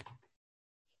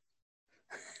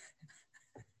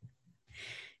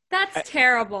 That's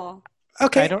terrible.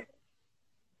 Okay. I don't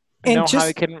And know just how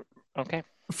I can. Okay.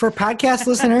 for podcast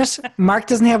listeners, Mark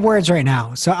doesn't have words right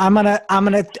now, so I'm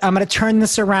gonna turn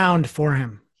this around for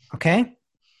him. Okay.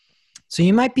 So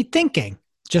you might be thinking,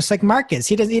 just like Mark is,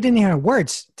 he didn't have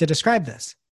words to describe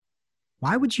this.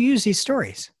 Why would you use these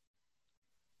stories?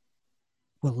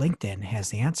 Well, LinkedIn has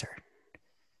the answer.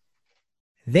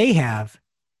 They have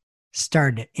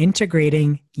started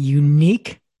integrating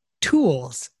unique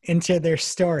tools into their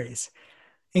stories,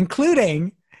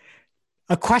 including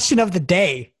a question of the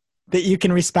day that you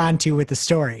can respond to with the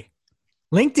story.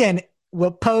 LinkedIn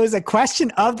will pose a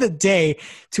question of the day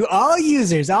to all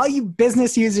users, all you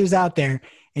business users out there,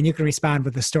 and you can respond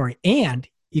with a story. And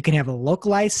you can have a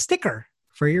localized sticker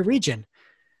for your region.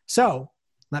 So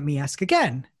let me ask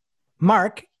again.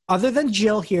 Mark, other than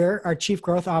Jill here, our Chief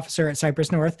Growth Officer at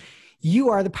Cypress North, you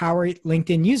are the power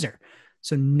LinkedIn user.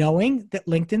 So knowing that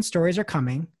LinkedIn stories are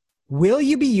coming, will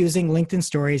you be using LinkedIn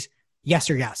stories? Yes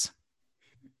or yes?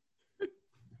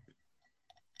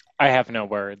 I have no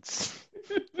words.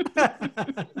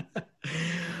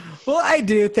 Well, I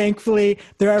do, thankfully.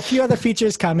 There are a few other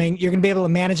features coming. You're going to be able to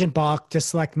manage in bulk to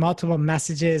select multiple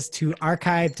messages to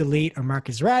archive, delete, or mark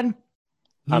as read.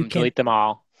 Delete them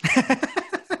all.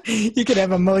 You can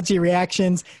have emoji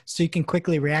reactions, so you can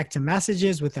quickly react to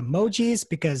messages with emojis,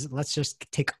 because let's just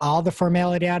take all the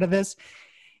formality out of this.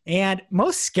 And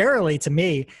most scarily to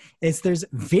me is there's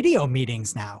video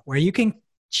meetings now where you can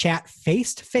chat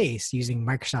face-to-face using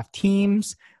Microsoft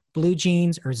Teams,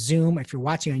 BlueJeans, or Zoom. If you're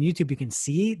watching on YouTube, you can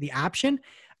see the option.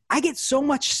 I get so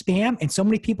much spam and so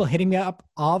many people hitting me up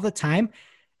all the time.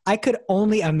 I could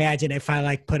only imagine if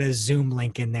I put a Zoom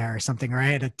link in there or something, or I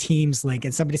had a Teams link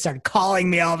and somebody started calling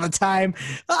me all the time.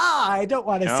 I don't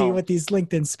want to see what these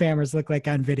LinkedIn spammers look like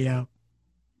on video.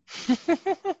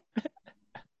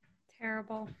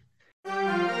 Terrible.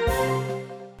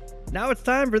 Now it's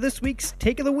time for this week's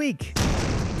Take of the Week.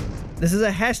 This is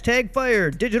a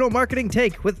 #fire digital marketing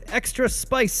take with extra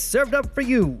spice served up for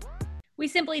you. We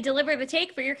simply deliver the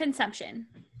take for your consumption.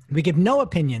 We give no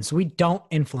opinions. We don't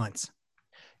influence.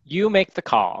 You make the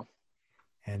call.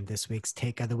 And this week's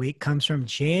Take of the Week comes from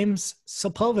James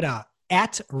Sepulveda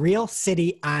at Real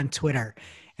City on Twitter.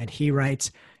 And he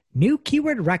writes, new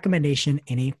keyword recommendation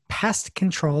in a pest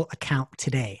control account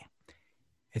today.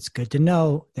 It's good to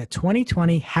know that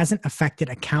 2020 hasn't affected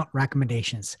account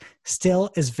recommendations,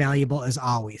 still as valuable as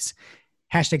always.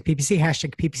 hashtag PPC,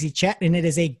 hashtag PPC chat. And it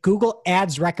is a Google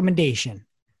Ads recommendation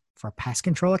for a pest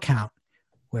control account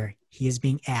where he is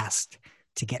being asked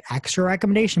to get extra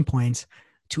recommendation points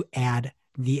to add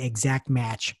the exact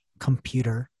match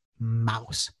computer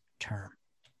mouse term.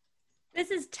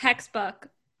 This is textbook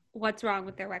what's wrong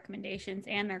with their recommendations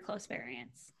and their close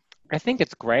variants. I think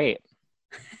it's great.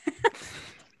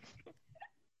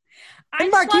 And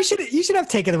Mark, you should have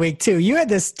taken the week too. You had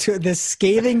this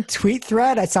scathing tweet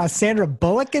thread. I saw Sandra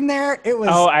Bullock in there. It was.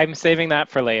 Oh, I'm saving that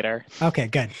for later. Okay,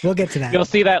 good. We'll get to that. You'll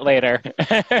see that later.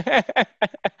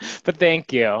 But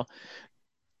thank you.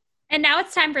 And now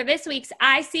it's time for this week's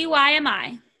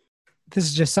ICYMI. This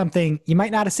is just something you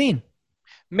might not have seen.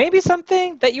 Maybe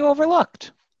something that you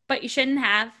overlooked. But you shouldn't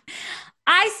have.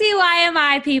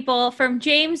 ICYMI, people, from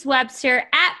James Webster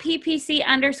at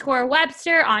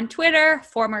PPC_Webster on Twitter,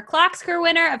 former Clocksker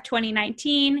winner of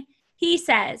 2019. He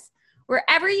says,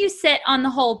 wherever you sit on the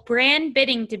whole brand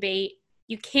bidding debate,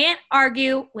 you can't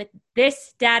argue with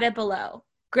this data below.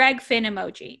 Greg Finn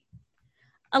emoji.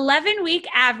 11-week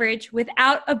average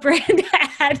without a brand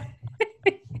ad.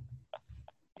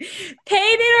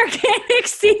 Paid in organic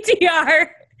CTR,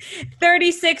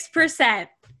 36%.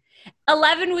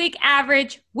 11-week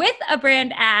average with a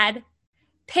brand ad,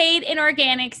 paid in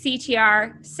organic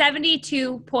CTR,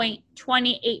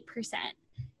 72.28%.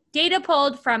 Data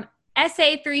pulled from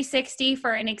SA360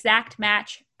 for an exact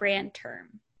match brand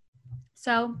term.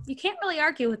 So you can't really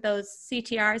argue with those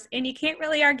CTRs, and you can't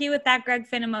really argue with that Greg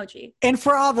Finn emoji. And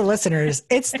for all the listeners,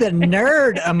 it's the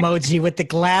nerd emoji with the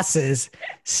glasses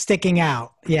sticking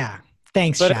out. Yeah.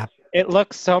 Thanks, Shop. It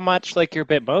looks so much like your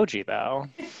Bitmoji, though.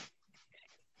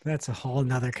 That's a whole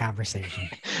nother conversation.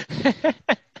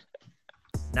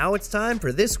 Now it's time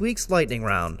for this week's lightning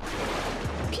round.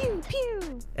 Pew,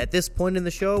 pew. At this point in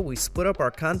the show, we split up our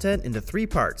content into 3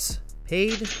 parts: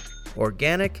 paid,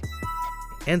 organic,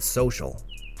 and social.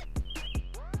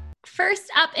 First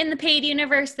up in the paid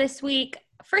universe this week,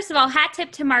 first of all, hat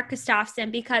tip to Mark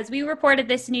Gustafson, because we reported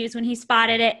this news when he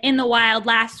spotted it in the wild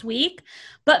last week.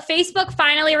 But Facebook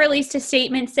finally released a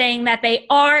statement saying that they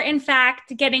are, in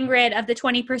fact, getting rid of the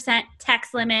 20%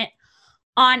 text limit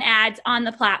on ads on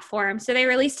the platform. So they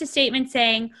released a statement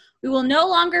saying, we will no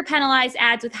longer penalize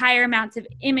ads with higher amounts of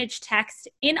image text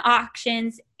in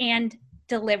auctions and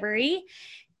delivery.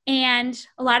 And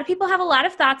a lot of people have a lot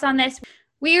of thoughts on this.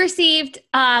 We received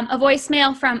a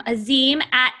voicemail from Azim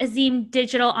at Azim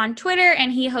Digital on Twitter,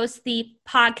 and he hosts the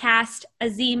podcast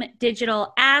Azim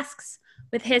Digital Asks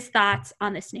with his thoughts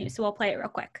on this news. So we'll play it real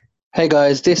quick. Hey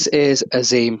guys, this is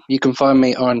Azim. You can find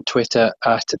me on Twitter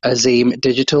at Azim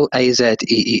Digital,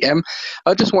 AZEEM.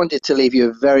 I just wanted to leave you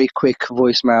a very quick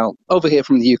voicemail over here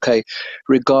from the UK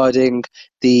regarding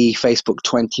the Facebook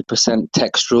 20%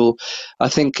 text rule. I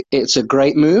think it's a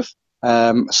great move.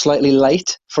 Slightly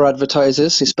late for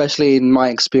advertisers, especially in my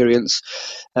experience.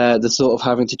 The thought of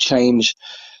having to change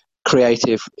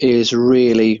creative is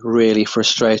really, really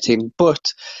frustrating.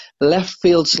 But left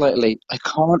field slightly, I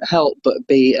can't help but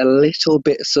be a little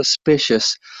bit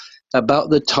suspicious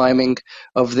about the timing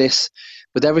of this.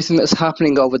 With everything that's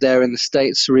happening over there in the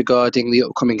States regarding the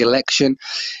upcoming election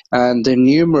and the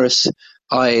numerous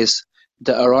eyes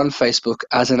that are on Facebook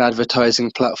as an advertising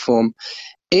platform,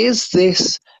 is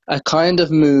this a kind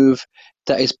of move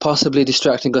that is possibly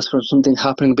distracting us from something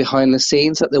happening behind the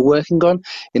scenes that they're working on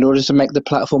in order to make the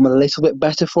platform a little bit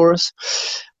better for us?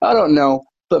 I don't know,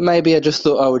 but maybe I just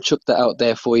thought I would chuck that out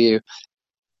there for you.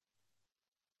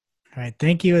 All right.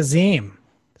 Thank you, Azim.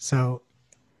 So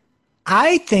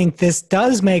I think this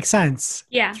does make sense.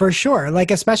 Yeah. For sure.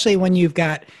 Like, especially when you've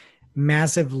got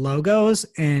massive logos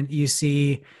and you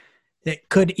see that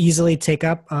could easily take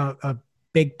up a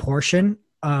big portion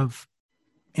of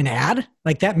an ad.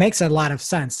 Like, that makes a lot of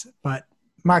sense. But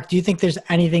Mark, do you think there's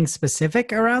anything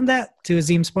specific around that, to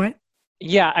Azim's point?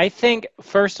 Yeah, I think,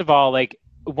 first of all, like,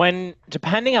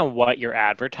 depending on what you're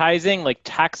advertising, like,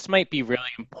 text might be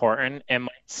really important and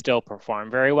might still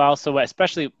perform very well. So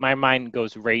especially my mind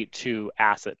goes right to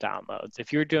asset downloads.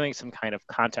 If you're doing some kind of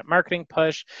content marketing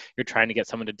push, you're trying to get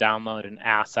someone to download an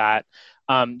asset,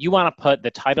 you want to put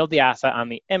the title of the asset on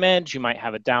the image. You might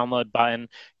have a download button.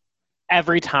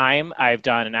 Every time I've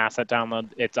done an asset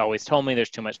download, it's always told me there's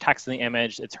too much text in the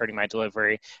image. It's hurting my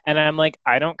delivery. And I'm like,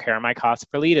 I don't care. My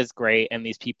cost per lead is great. And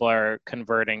these people are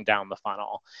converting down the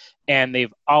funnel. And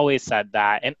they've always said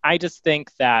that. And I just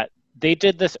think that they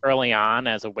did this early on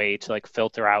as a way to like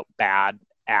filter out bad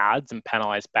ads and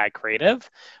penalize bad creative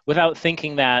without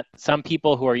thinking that some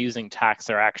people who are using text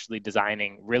are actually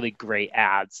designing really great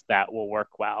ads that will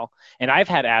work well. And I've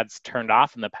had ads turned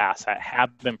off in the past that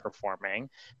have been performing,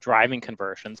 driving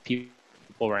conversions.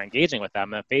 People people were engaging with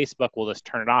them. And Facebook will just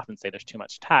turn it off and say there's too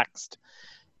much text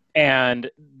and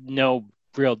no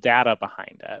real data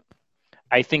behind it.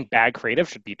 I think bad creative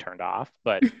should be turned off,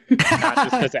 but not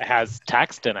just because it has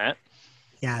text in it.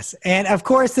 Yes. And of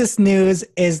course, this news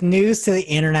is news to the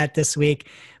internet this week.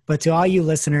 But to all you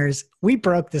listeners, we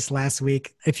broke this last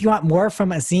week. If you want more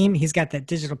from Azim, he's got that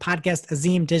digital podcast,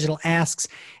 Azim Digital Asks.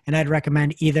 And I'd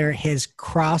recommend either his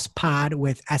Cross Pod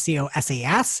with SEO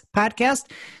SAS podcast,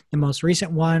 the most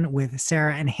recent one with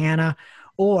Sarah and Hannah,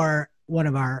 or one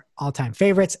of our all-time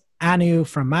favorites, Anu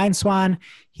from MindSwan.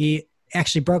 He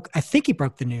actually broke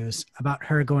the news about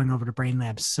her going over to Brain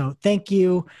Labs. So thank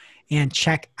you, and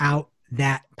check out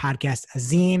that podcast,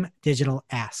 Azim Digital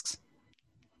Asks.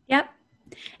 Yep.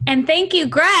 And thank you,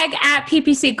 Greg at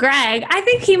PPC Greg. I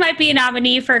think he might be a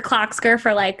nominee for Clocksker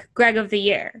for like Greg of the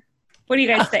Year. What do you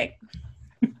guys think?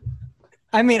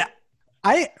 I mean,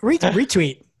 I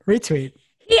retweet.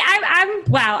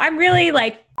 I'm really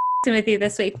like with you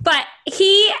this week, but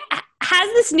he has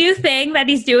this new thing that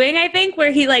he's doing, I think,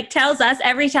 where he like tells us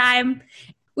every time.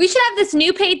 We should have this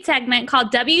new paid segment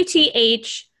called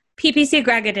WTH PPC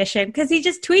Greg Edition, because he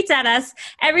just tweets at us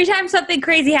every time something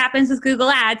crazy happens with Google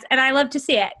Ads, and I love to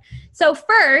see it. So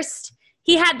first,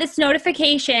 he had this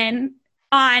notification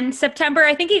on September,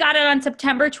 I think he got it on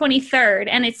September 23rd,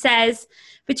 and it says,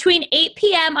 between 8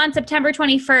 p.m. on September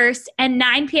 21st and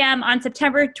 9 p.m. on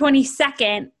September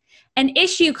 22nd, an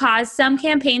issue caused some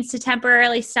campaigns to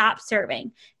temporarily stop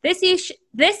serving. This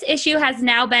issue has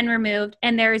now been removed,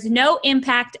 and there is no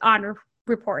impact on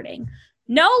reporting.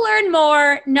 No learn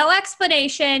more, no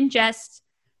explanation, just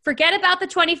forget about the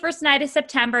 21st night of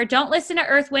September. Don't listen to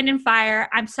Earth, Wind, and Fire.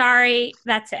 I'm sorry.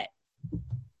 That's it.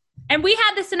 And we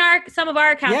had this in some of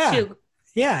our accounts too.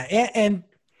 Yeah, and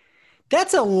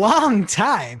that's a long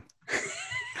time.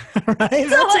 Right?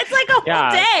 So it's like a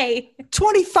whole day.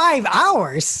 25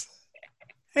 hours.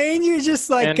 And you're just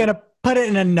like going to put it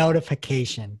in a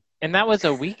notification. And that was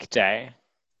a weekday.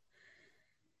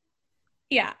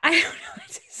 Yeah, I don't know what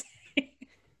to say.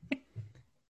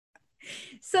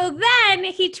 So then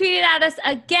he tweeted at us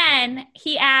again.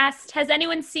 He asked, has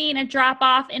anyone seen a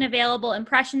drop-off in available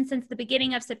impressions since the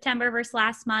beginning of September versus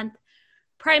last month,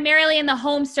 primarily in the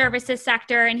home services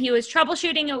sector? And he was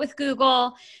troubleshooting it with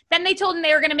Google. Then they told him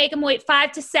they were going to make him wait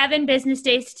 5 to 7 business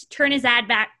days to turn his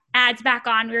ads back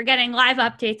on. We were getting live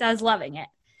updates. I was loving it.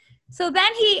 So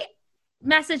then he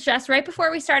messaged us right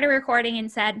before we started recording and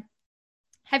said,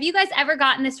 have you guys ever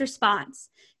gotten this response?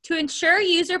 To ensure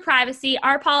user privacy,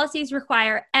 our policies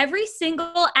require every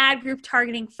single ad group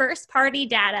targeting first-party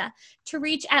data to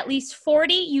reach at least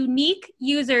 40 unique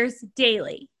users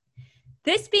daily.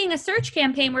 This being a search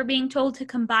campaign, we're being told to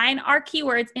combine our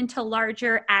keywords into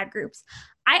larger ad groups.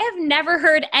 I have never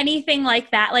heard anything like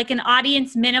that, like an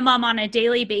audience minimum on a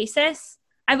daily basis.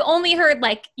 I've only heard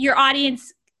like your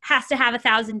audience has to have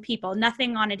 1,000 people,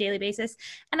 nothing on a daily basis.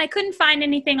 And I couldn't find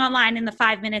anything online in the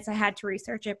 5 minutes I had to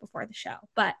research it before the show,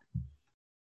 but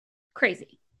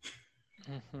crazy.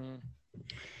 Mm-hmm.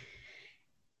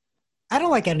 I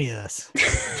don't like any of this.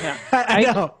 Yeah. I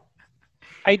know.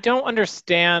 I don't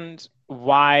understand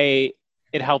why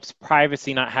it helps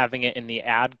privacy not having it in the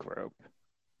ad group.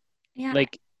 Yeah.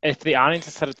 Like if the audience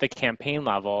is set at the campaign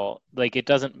level, like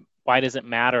why does it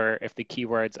matter if the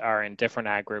keywords are in different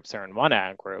ad groups or in one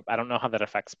ad group? I don't know how that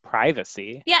affects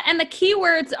privacy. Yeah, and the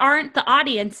keywords aren't the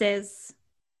audiences.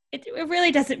 It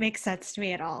really doesn't make sense to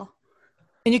me at all.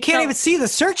 And you can't even see the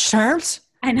search terms.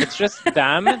 I know. It's just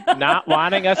them not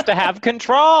wanting us to have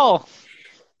control.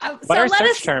 What are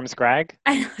search terms, Greg?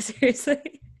 I know,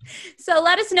 seriously. So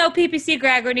let us know, PPC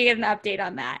Greg, when you get an update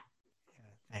on that.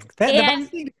 Thanks. The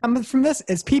best thing coming from this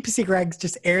is PPC Greg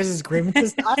just airs his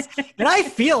grievances to us, and I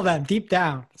feel them deep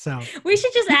down. So we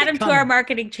should just add him to our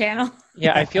marketing channel.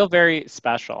 Yeah, I feel very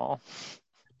special.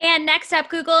 And next up,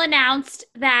 Google announced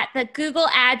that the Google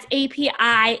Ads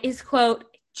API is, quote,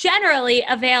 generally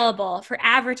available for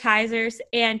advertisers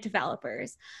and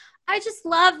developers. I just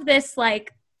love this,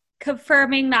 like,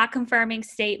 confirming, not confirming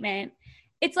statement.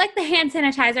 It's like the hand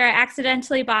sanitizer I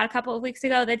accidentally bought a couple of weeks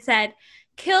ago that said,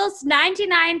 kills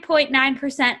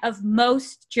 99.9% of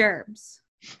most germs.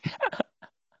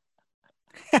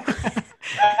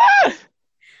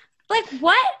 Like,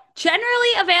 what?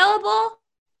 Generally available?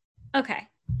 Okay.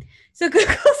 So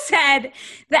Google said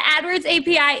the AdWords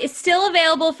API is still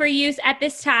available for use at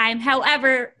this time.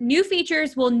 However, new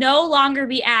features will no longer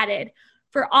be added.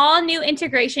 For all new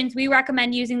integrations, we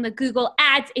recommend using the Google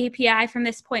Ads API from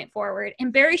this point forward.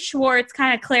 And Barry Schwartz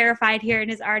kind of clarified here in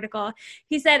his article.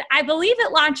 He said, I believe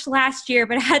it launched last year,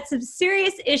 but had some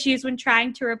serious issues when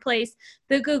trying to replace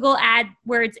the Google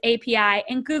AdWords API,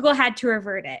 and Google had to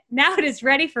revert it. Now it is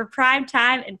ready for prime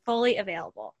time and fully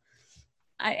available.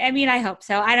 I mean, I hope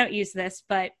so. I don't use this,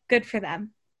 but good for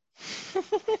them.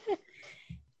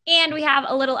 And we have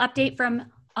a little update from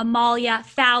Amalia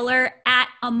Fowler at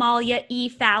Amalia E.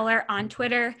 Fowler on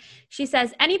Twitter. She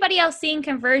says, anybody else seeing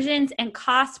conversions and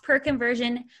costs per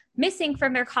conversion missing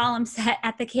from their column set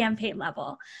at the campaign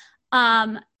level?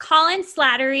 Colin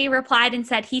Slattery replied and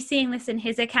said he's seeing this in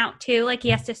his account too. Like he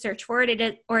has to search for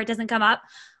it or it doesn't come up.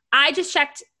 I just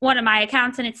checked one of my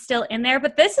accounts and it's still in there,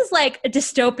 but this is like a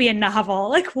dystopian novel.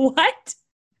 Like what?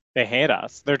 They hate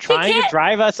us. They're trying to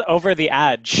drive us over the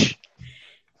edge.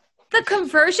 The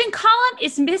conversion column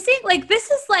is missing. Like this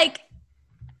is like,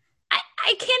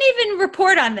 I can't even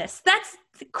report on this. That's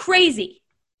crazy.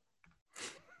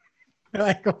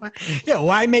 Like,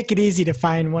 why make it easy to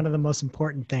find one of the most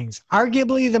important things?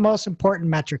 Arguably the most important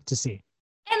metric to see.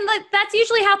 And like that's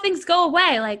usually how things go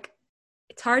away. Like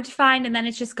it's hard to find and then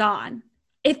it's just gone.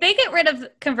 If they get rid of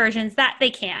conversions, that they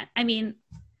can't. I mean,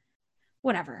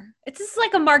 whatever. It's just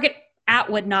like a Margaret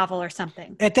Atwood novel or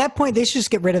something. At that point, they should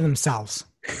just get rid of themselves.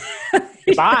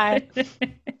 Bye.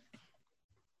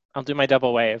 I'll do my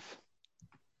double wave.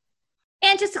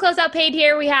 And just to close out Paid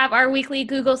here, we have our weekly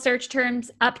Google search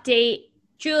terms update.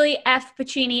 Julie F.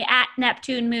 Pacini at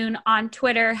Neptune Moon on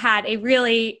Twitter had a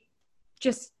really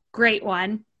just great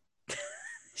one.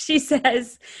 She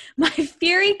says, my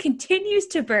fury continues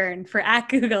to burn for at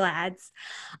Google Ads.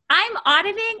 I'm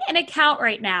auditing an account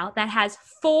right now that has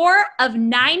 4 of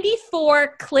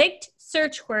 94 clicked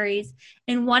search queries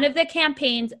in one of the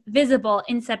campaigns visible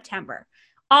in September.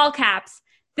 All caps.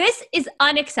 This is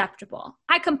unacceptable.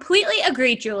 I completely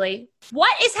agree, Julie.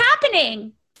 What is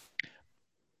happening?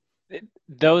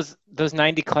 Those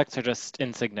 90 clicks are just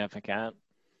insignificant.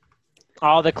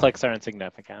 All the clicks are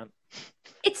insignificant.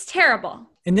 It's terrible.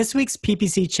 And this week's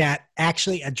PPC chat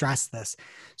actually addressed this.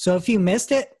 So if you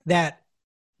missed it, that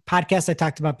podcast I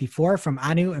talked about before from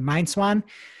Anu and MindSwan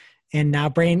and now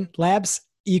Brain Labs,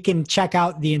 you can check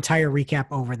out the entire recap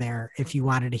over there if you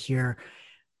wanted to hear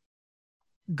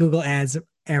Google Ads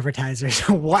advertisers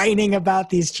whining about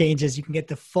these changes. You can get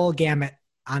the full gamut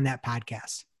on that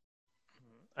podcast.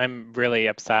 I'm really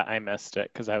upset I missed it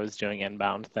because I was doing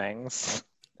inbound things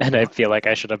and I feel like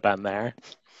I should have been there.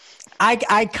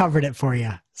 I covered it for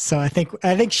you. So I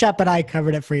think Shep and I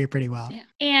covered it for you pretty well. Yeah.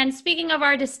 And speaking of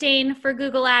our disdain for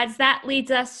Google Ads, that leads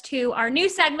us to our new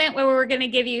segment where we're going to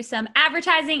give you some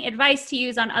advertising advice to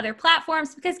use on other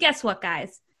platforms, because guess what,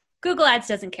 guys? Google Ads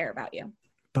doesn't care about you.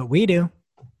 But we do.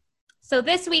 So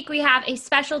this week we have a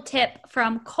special tip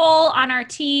from Cole on our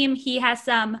team. He has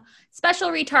some special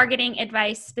retargeting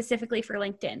advice specifically for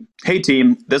LinkedIn. Hey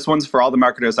team, this one's for all the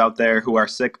marketers out there who are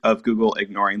sick of Google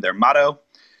ignoring their motto.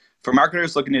 For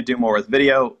marketers looking to do more with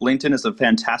video, LinkedIn is a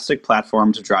fantastic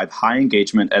platform to drive high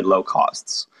engagement at low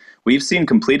costs. We've seen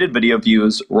completed video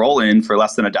views roll in for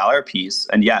less than $1 a piece,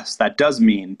 and yes, that does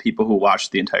mean people who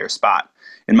watch the entire spot.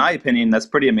 In my opinion, that's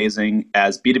pretty amazing,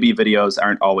 as B2B videos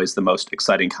aren't always the most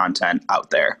exciting content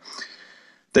out there.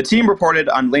 The team reported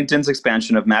on LinkedIn's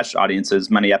expansion of matched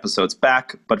audiences many episodes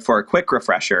back, but for a quick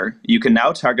refresher, you can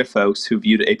now target folks who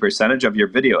viewed a percentage of your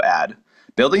video ad.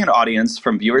 Building an audience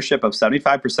from viewership of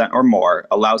 75% or more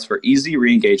allows for easy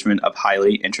re-engagement of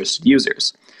highly interested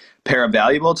users. Pair a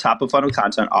valuable top-of-funnel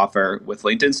content offer with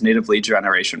LinkedIn's native lead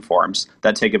generation forms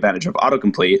that take advantage of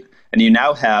autocomplete, and you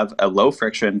now have a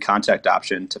low-friction contact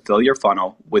option to fill your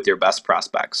funnel with your best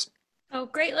prospects. Oh,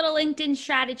 great little LinkedIn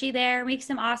strategy there. Make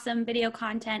some awesome video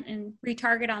content and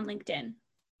retarget on LinkedIn.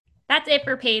 That's it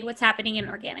for paid. What's happening in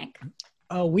organic?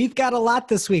 Oh, we've got a lot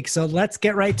this week, so let's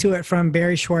get right to it from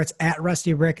Barry Schwartz at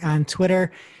Rusty Brick on Twitter.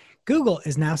 Google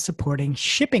is now supporting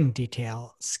shipping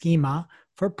detail schema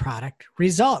for product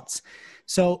results.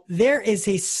 So there is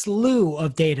a slew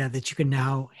of data that you can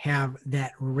now have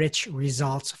that rich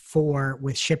results for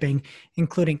with shipping,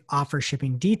 including offer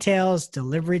shipping details,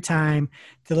 delivery time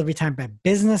by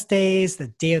business days, the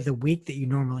day of the week that you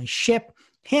normally ship,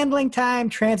 handling time,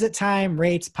 transit time,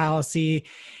 rates, policy,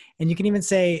 and you can even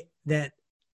say that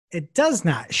it does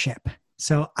not ship.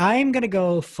 So I'm going to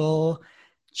go full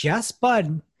Just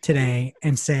Bud today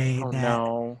and say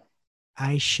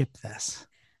I ship this.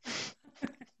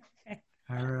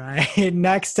 All right.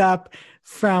 Next up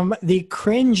from the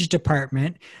cringe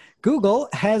department, Google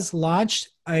has launched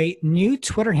a new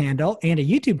Twitter handle and a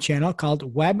YouTube channel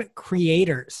called Web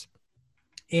Creators.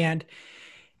 And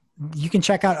you can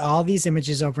check out all these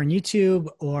images over on YouTube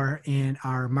or in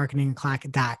our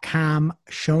marketingclock.com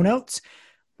show notes,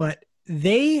 but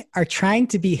they are trying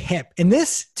to be hip. And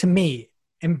this, to me,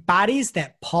 embodies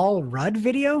that Paul Rudd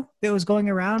video that was going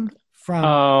around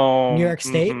from New York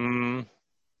State. Mm-hmm.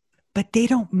 But they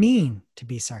don't mean to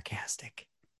be sarcastic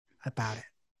about it.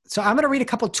 So I'm going to read a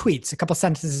couple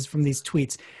sentences from these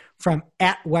tweets from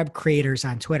 @webcreators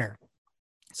on Twitter.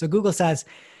 So Google says,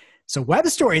 so web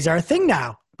stories are a thing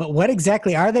now, but what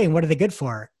exactly are they and what are they good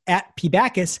for?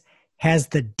 @PBackus has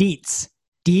the deets,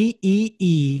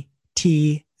 DEETZ,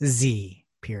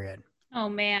 period. Oh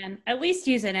man, at least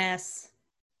use an S.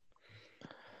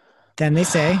 Then they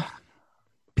say,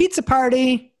 pizza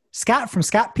party. Scott from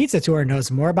Scott Pizza Tour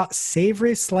knows more about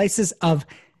savory slices of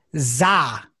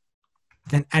za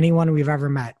than anyone we've ever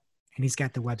met. And he's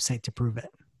got the website to prove it.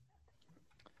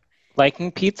 Liking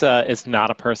pizza is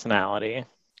not a personality.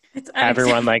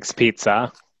 Everyone likes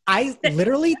pizza. I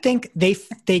literally think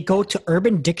they go to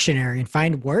Urban Dictionary and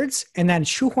find words and then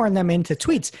shoehorn them into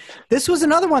tweets. This was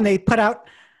another one they put out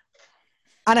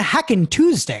on a heckin'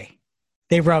 Tuesday.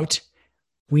 They wrote,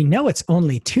 we know it's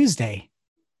only Tuesday,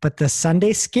 but the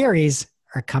Sunday scaries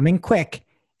are coming quick,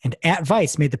 and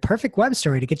 @Vice made the perfect web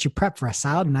story to get you prepped for a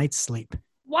solid night's sleep.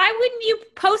 Why wouldn't you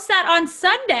post that on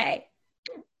Sunday?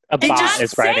 A bot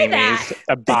is writing these.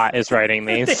 A bot is writing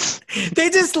these. They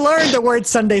just learned the word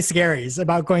Sunday scaries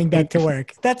about going back to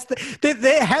work. That's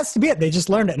it has to be it. They just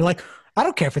learned it. And like, I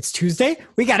don't care if it's Tuesday.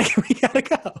 We gotta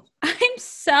go. I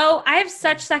have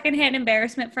such secondhand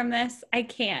embarrassment from this. I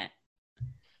can't.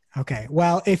 Okay.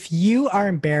 Well, if you are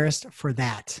embarrassed for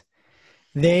that,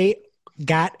 they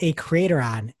got a creator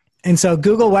on. And so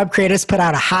Google Web Creators put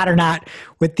out a hot or not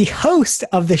with the host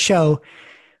of the show,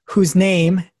 whose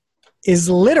name is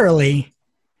literally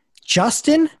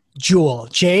Justin Juul,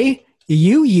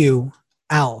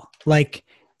 Juul, like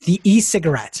the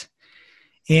e-cigarette.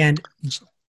 And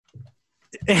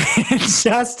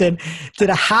Justin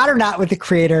did a hot or not with the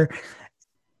creator,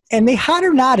 and they hot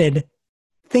or notted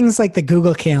things like the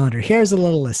Google Calendar. Here's a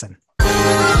little listen.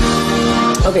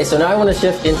 Okay, so now I want to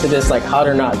shift into this like hot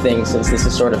or not thing, since this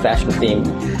is sort of fashion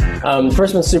themed.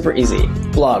 First one's super easy.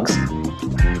 Blogs.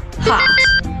 Hot.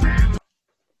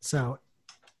 So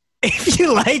if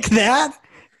you like that,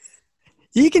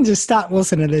 you can just stop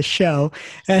listening to this show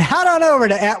and head on over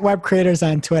to @webcreators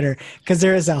on Twitter, because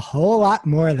there is a whole lot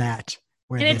more of that.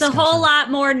 And it's a whole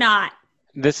lot more not.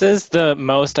 This is the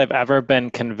most I've ever been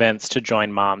convinced to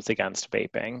join Moms Against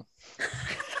Vaping.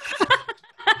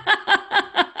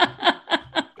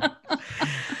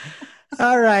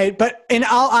 All right. But in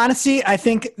all honesty, I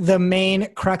think the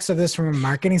main crux of this from a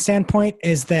marketing standpoint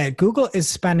is that Google is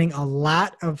spending a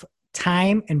lot of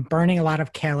time and burning a lot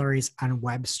of calories on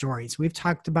web stories. We've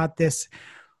talked about this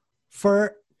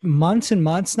for months and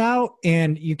months now,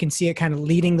 and you can see it kind of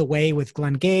leading the way with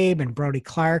Glenn Gabe and Brody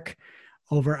Clark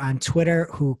over on Twitter,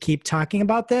 who keep talking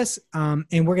about this. And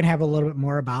we're going to have a little bit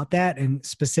more about that, and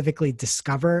specifically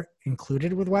Discover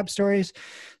included with web stories.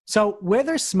 So where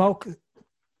there's smoke,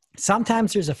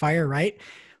 sometimes there's a fire, right?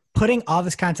 Putting all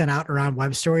this content out around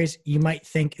web stories, you might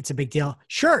think it's a big deal.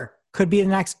 Sure, could be the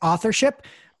next authorship,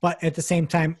 but at the same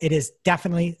time, it is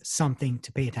definitely something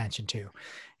to pay attention to.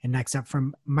 And next up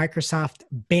from Microsoft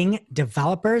Bing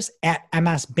developers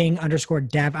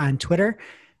 @MSBing_dev on Twitter.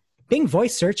 Bing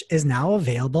voice search is now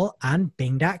available on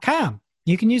Bing.com.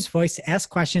 You can use voice to ask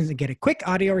questions and get a quick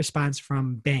audio response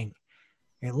from Bing.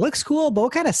 It looks cool, but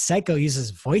what kind of psycho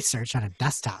uses voice search on a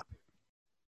desktop?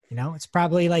 You know, it's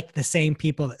probably like the same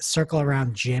people that circle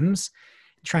around gyms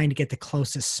trying to get the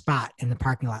closest spot in the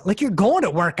parking lot. Like, you're going to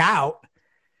work out.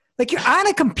 Like, you're on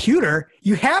a computer,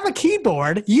 you have a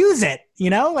keyboard, use it, you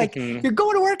know? Like, you're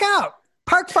going to work out.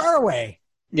 Park far away.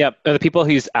 Yep. The people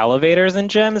who use elevators in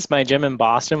gyms. My gym in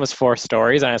Boston was 4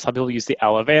 stories, and I saw people use the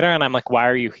elevator, and I'm like, why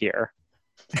are you here?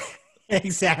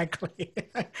 Exactly.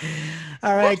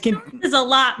 All right. This is a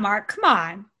lot, Mark. Come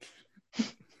on.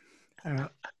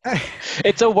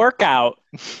 It's a workout.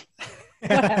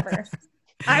 Whatever.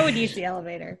 I would use the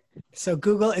elevator. So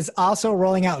Google is also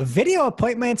rolling out video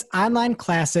appointments, online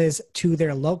classes to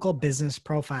their local business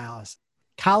profiles.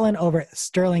 Colin over at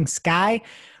Sterling Sky,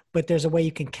 but there's a way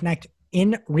you can connect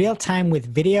in real time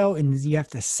with video, and you have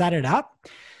to set it up.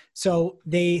 So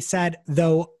they said,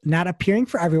 though not appearing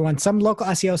for everyone, some local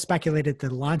SEO speculated the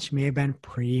launch may have been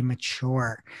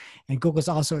premature. And Google's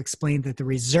also explained that the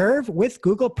Reserve with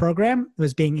Google program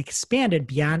was being expanded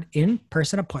beyond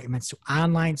in-person appointments to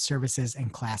online services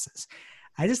and classes.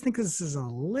 I just think this is a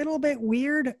little bit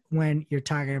weird when you're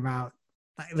talking about,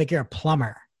 like, you're a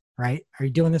plumber, right? Are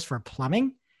you doing this for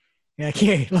plumbing? You're like,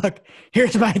 here, look,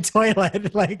 here's my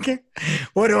toilet. Like,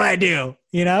 what do I do?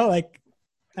 You know, like,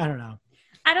 I don't know.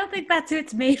 I don't think that's who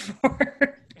it's made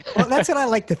for. Well, that's what I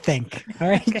like to think. All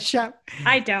right, Shep.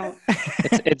 I don't.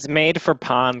 It's made for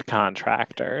pond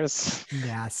contractors.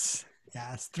 Yes.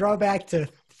 Throwback to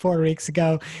 4 weeks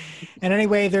ago. And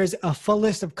anyway, there's a full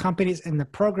list of companies in the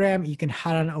program. You can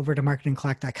head on over to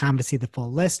marketingclock.com to see the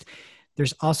full list.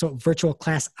 There's also virtual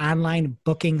class online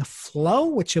booking flow,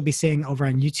 which you'll be seeing over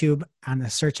on YouTube on the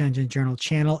Search Engine Journal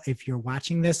channel. If you're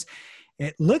watching this,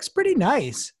 it looks pretty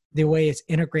nice the way it's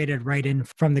integrated right in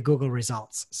from the Google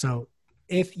results. So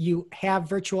if you have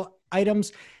virtual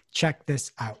items, check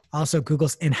this out. Also,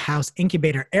 Google's in-house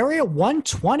incubator, Area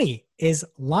 120, is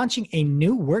launching a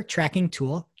new work tracking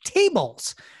tool,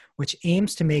 Tables, which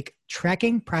aims to make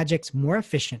tracking projects more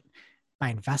efficient by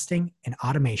investing in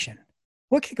automation.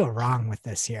 What could go wrong with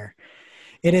this here?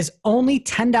 It is only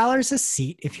 $10 a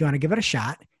seat if you want to give it a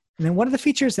shot. And then one of the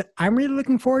features that I'm really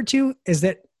looking forward to is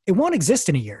that it won't exist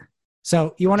in a year.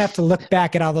 So you won't have to look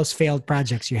back at all those failed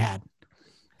projects you had.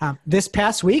 This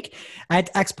past week, I had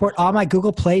to export all my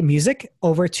Google Play music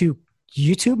over to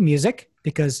YouTube Music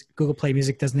because Google Play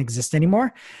Music doesn't exist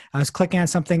anymore. I was clicking on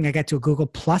something, I got to a Google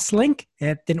Plus link.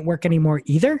 It didn't work anymore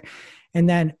either. And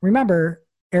then remember,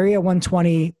 Area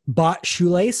 120 bought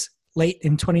Shoelace late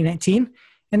in 2019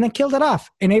 and then killed it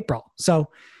off in April. So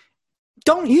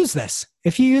don't use this.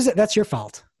 If you use it, that's your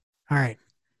fault. All right.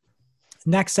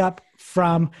 Next up,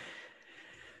 from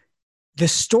the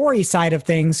story side of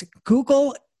things,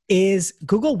 Google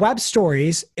Web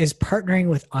Stories is partnering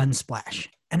with Unsplash.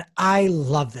 And I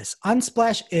love this.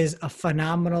 Unsplash is a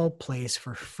phenomenal place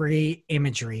for free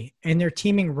imagery. And they're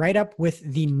teaming right up with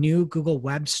the new Google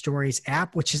Web Stories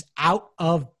app, which is out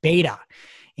of beta.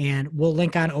 And we'll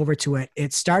link on over to it.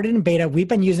 It started in beta. We've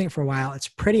been using it for a while. It's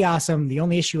pretty awesome. The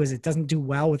only issue is it doesn't do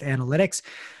well with analytics.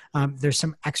 There's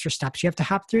some extra steps you have to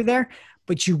hop through there,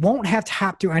 but you won't have to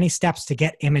hop through any steps to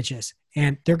get images.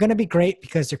 And they're going to be great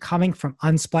because they're coming from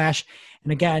Unsplash.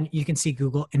 And again, you can see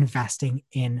Google investing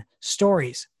in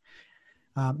stories.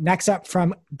 Next up,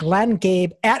 from Glenn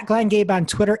Gabe, at Glenn Gabe on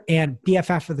Twitter and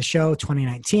BFF of the show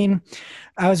 2019.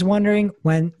 I was wondering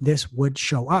when this would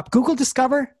show up. Google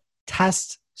Discover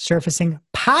tests surfacing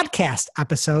podcast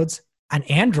episodes on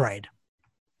Android.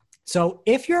 So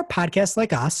if you're a podcast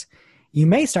like us, you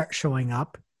may start showing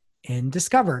up in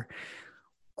Discover.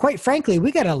 Quite frankly,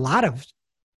 we got a lot of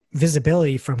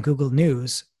visibility from Google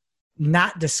News,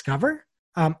 not Discover,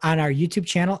 on our YouTube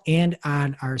channel and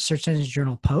on our Search Engine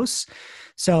Journal posts.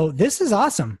 So this is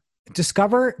awesome.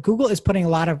 Discover, Google is putting a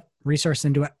lot of resource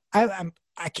into it. I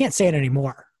can't say it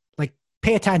anymore. Like,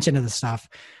 pay attention to the stuff.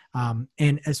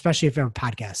 And especially if you have a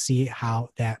podcast, see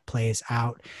how that plays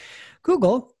out.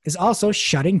 Google is also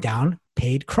shutting down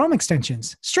paid Chrome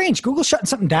extensions. Strange, Google's shutting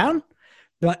something down.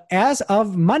 But as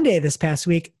of Monday this past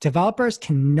week, developers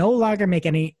can no longer make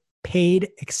any paid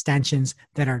extensions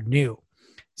that are new.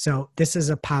 So this is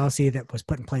a policy that was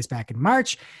put in place back in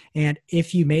March. And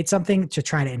if you made something to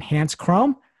try to enhance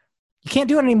Chrome, you can't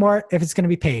do it anymore if it's going to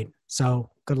be paid.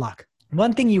 So good luck.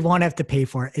 One thing you won't have to pay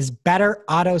for is better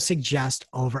auto suggest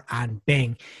over on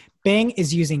Bing. Bing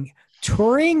is using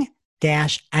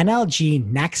Turing-NLG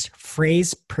next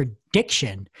phrase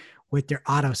prediction with their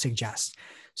auto suggest.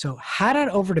 So head on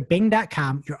over to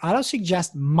bing.com. Your auto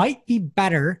suggest might be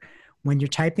better when you're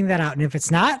typing that out. And if it's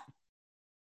not,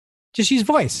 just use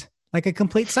voice like a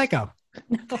complete psycho.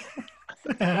 All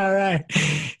right.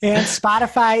 And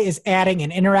Spotify is adding an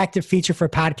interactive feature for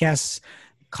podcasts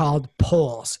called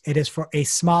Polls. It is for a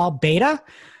small beta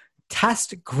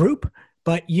test group,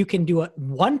 but you can do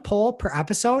one poll per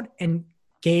episode and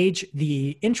gauge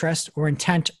the interest or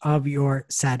intent of your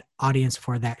said audience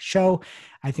for that show.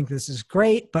 I think this is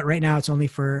great, but right now it's only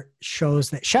for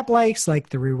shows that Shep likes, like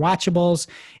The Rewatchables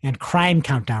and Crime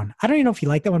Countdown. I don't even know if you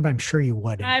like that one, but I'm sure you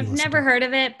would. I've never heard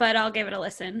of it, but I'll give it a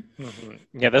listen. Mm-hmm.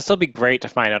 Yeah, this will be great to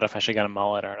find out if I should get a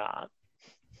mullet or not.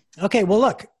 Okay, well,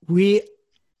 look, we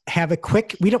have a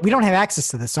quick, we don't have access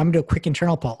to this, so I'm going to do a quick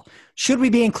internal poll. Should we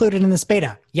be included in this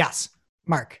beta? Yes.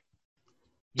 Mark?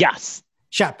 Yes.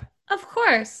 Shep? Of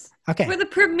course. Okay. We're the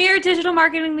premier digital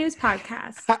marketing news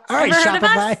podcast. All right,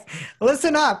 Shopify,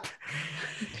 listen up.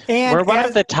 And we're one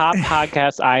of the top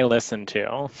podcasts I listen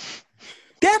to.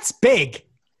 That's big.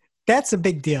 That's a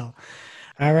big deal.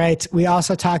 All right. We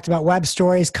also talked about web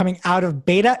stories coming out of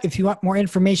beta. If you want more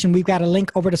information, we've got a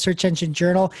link over to Search Engine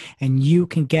Journal, and you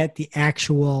can get the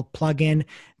actual plugin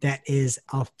that is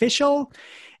official.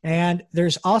 And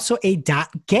there's also a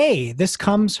 .gay. This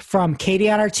comes from Katie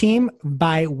on our team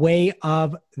by way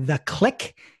of The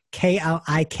Click,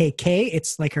 K-L-I-K-K.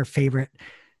 It's like her favorite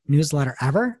newsletter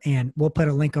ever. And we'll put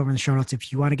a link over in the show notes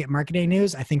if you want to get marketing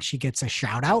news. I think she gets a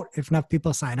shout out if enough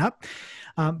people sign up.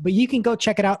 But you can go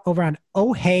check it out over on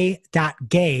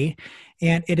ohey.gay.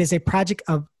 And it is a project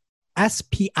of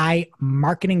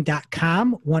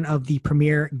spimarketing.com, one of the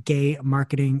premier gay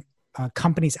marketing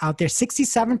companies out there.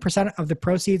 67% of the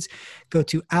proceeds go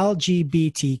to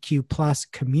LGBTQ plus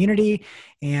community.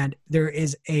 And there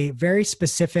is a very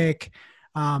specific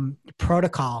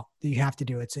protocol that you have to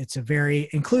do. It's a very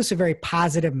inclusive, very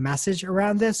positive message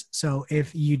around this. So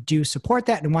if you do support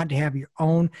that and want to have your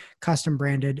own custom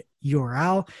branded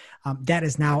URL, that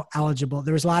is now eligible.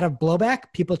 There was a lot of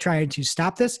blowback, people trying to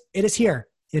stop this. It is here.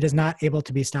 It is not able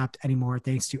to be stopped anymore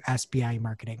thanks to SPI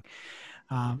marketing.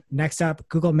 Next up,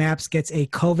 Google Maps gets a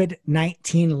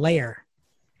COVID-19 layer.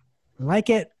 Like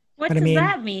it. What does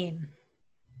that mean?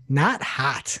 Not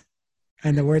hot.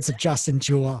 In the words of Justin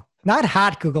Jewell. Not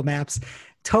hot, Google Maps.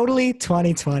 Totally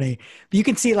 2020. But you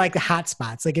can see like the hot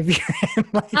spots. Like if you're in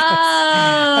like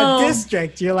a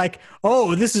district, you're like,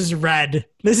 oh, this is red.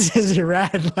 This is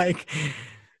red. Like,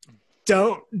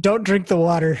 don't drink the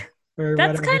water.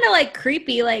 That's kind of like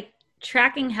creepy, like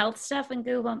tracking health stuff in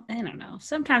Google. I don't know.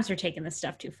 Sometimes we're taking this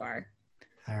stuff too far.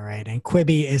 All right. And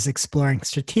Quibi is exploring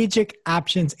strategic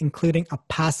options, including a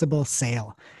possible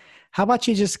sale. How about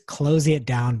you just close it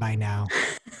down by now?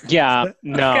 Yeah,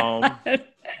 no.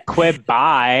 Quib,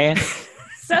 bye.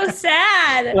 So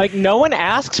sad. Like, no one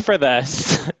asked for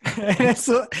this.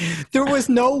 So, there was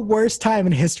no worse time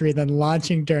in history than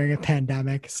launching during a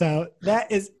pandemic. So that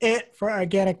is it for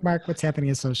Organic Mark. What's happening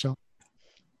in social?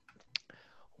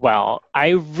 Well, I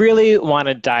really want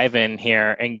to dive in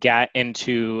here and get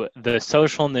into the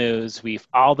social news we've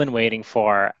all been waiting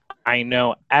for. I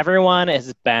know everyone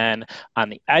has been on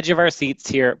the edge of our seats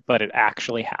here, but it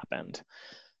actually happened.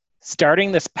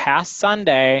 Starting this past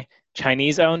Sunday,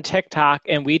 Chinese-owned TikTok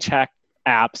and WeChat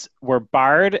apps were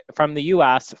barred from the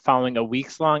U.S. following a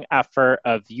weeks-long effort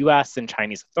of U.S. and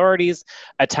Chinese authorities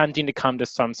attempting to come to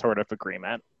some sort of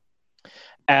agreement.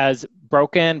 As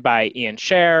broken by Ian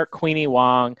Scher, Queenie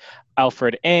Wong,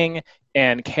 Alfred Ng,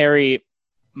 and Carrie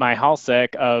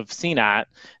Mihalcik of CNET,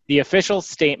 the official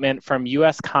statement from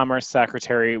U.S. Commerce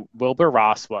Secretary Wilbur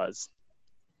Ross was,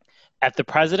 "At the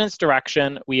President's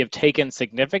direction, we have taken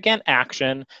significant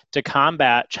action to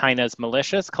combat China's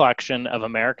malicious collection of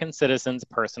American citizens'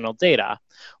 personal data,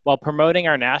 while promoting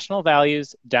our national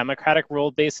values, democratic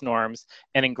rule-based norms,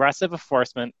 and aggressive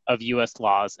enforcement of U.S.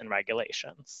 laws and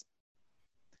regulations."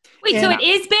 Wait, so it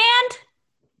is banned?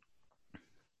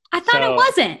 I thought it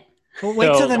wasn't. Well,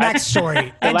 wait till the next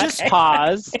story. Let's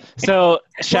pause. So,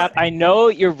 Shep, I know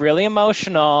you're really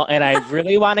emotional, and I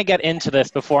really want to get into this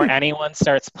before anyone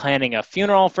starts planning a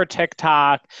funeral for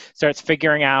TikTok, starts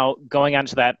figuring out going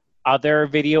onto that other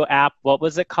video app. What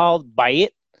was it called?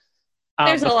 Byte?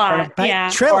 There's a lot. Yeah.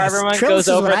 Before everyone goes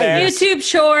over there. YouTube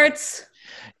Shorts.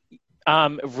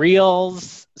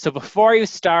 Reels. So before you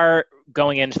start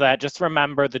going into that, just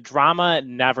remember the drama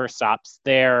never stops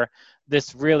there.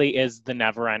 This really is the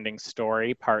never-ending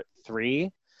story, part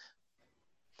 3.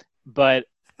 But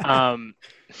I'm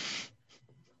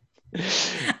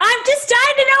just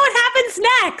dying to know what happens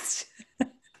next.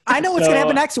 I know what's going to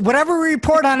happen next. Whatever we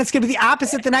report on, it's going to be the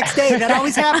opposite the next day. That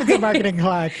always happens in Marketing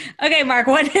Clock. Okay, Mark,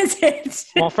 what is it?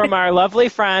 Well, from our lovely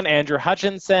friend Andrew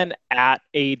Hutchinson at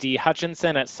AD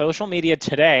Hutchinson at Social Media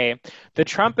Today, the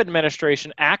Trump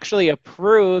administration actually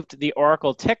approved the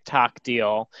Oracle TikTok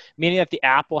deal, meaning that the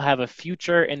app will have a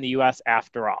future in the U.S.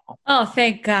 after all. Oh,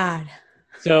 thank God.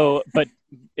 So, but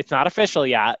it's not official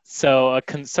yet. So a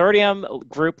consortium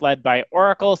group led by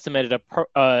Oracle submitted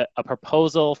a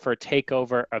proposal for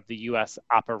takeover of the U.S.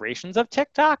 operations of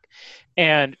TikTok.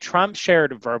 And Trump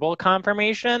shared verbal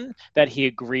confirmation that he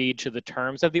agreed to the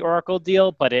terms of the Oracle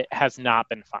deal, but it has not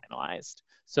been finalized.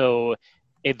 So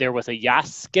there was a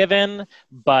yes given,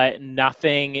 but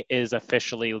nothing is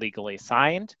officially legally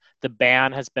signed. The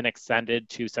ban has been extended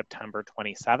to September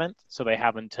 27th. So they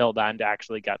have until then to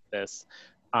actually get this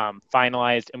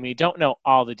finalized, and we don't know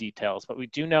all the details, but we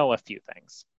do know a few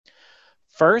things.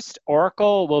 First,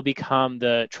 Oracle will become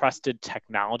the trusted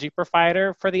technology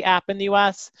provider for the app in the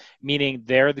US, meaning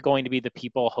they're going to be the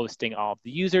people hosting all of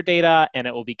the user data, and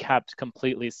it will be kept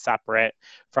completely separate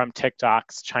from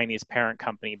TikTok's Chinese parent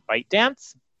company,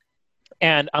 ByteDance.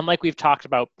 And unlike we've talked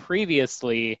about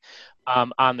previously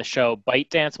on the show,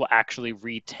 ByteDance will actually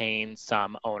retain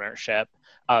some ownership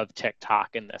of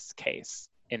TikTok in this case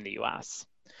in the US.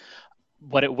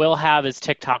 what it will have is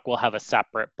TikTok will have a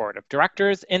separate board of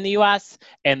directors in the US,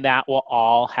 and that will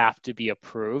all have to be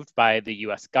approved by the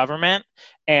US government.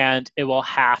 And it will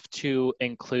have to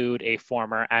include a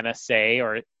former NSA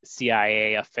or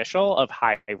CIA official of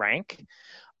high rank,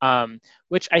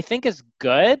 which I think is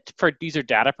good for user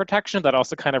data protection. That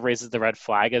also kind of raises the red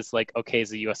flag as like, okay,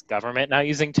 is the US government now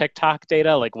using TikTok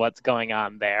data? Like, what's going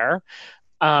on there?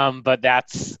 But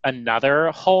that's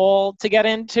another hole to get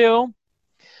into.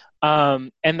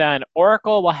 And then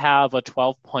Oracle will have a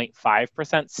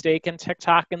 12.5% stake in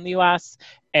TikTok in the US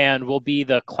and will be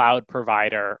the cloud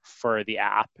provider for the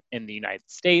app in the United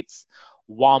States.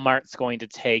 Walmart's going to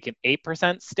take an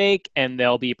 8% stake, and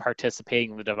they'll be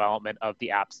participating in the development of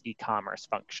the app's e-commerce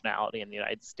functionality in the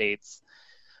United States.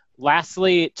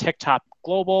 Lastly, TikTok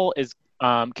Global is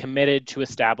committed to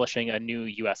establishing a new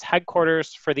US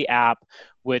headquarters for the app,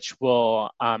 which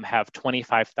will have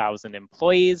 25,000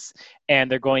 employees, and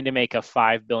they're going to make a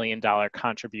 $5 billion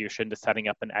contribution to setting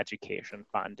up an education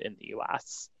fund in the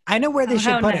US. I know where they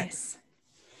should put it.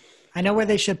 I know where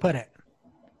they should put it.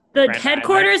 The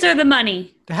headquarters or the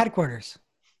money? The headquarters.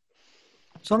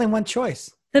 There's only one choice.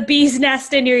 The bee's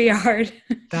nest in your yard.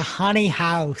 The honey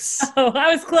house. Oh,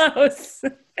 I was close.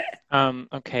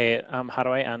 Okay, how do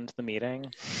I end the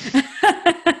meeting?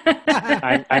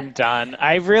 I'm done.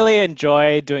 I really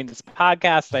enjoy doing this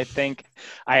podcast. I think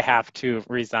I have to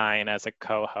resign as a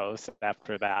co-host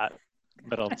after that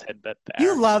little tidbit there.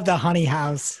 You love the honey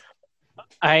house.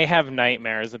 I have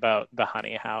nightmares about the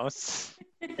honey house.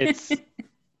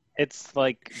 It's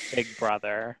like Big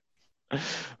Brother.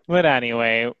 But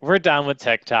anyway, we're done with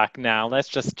TikTok now. Let's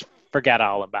just forget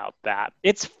all about that.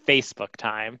 It's Facebook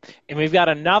time. And we've got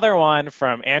another one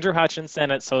from Andrew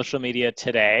Hutchinson at Social Media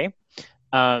Today.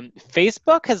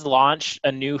 Facebook has launched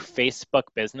a new Facebook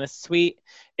Business Suite.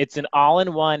 It's an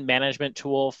all-in-one management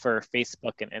tool for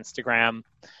Facebook and Instagram.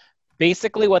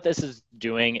 Basically, what this is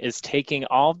doing is taking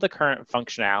all of the current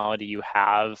functionality you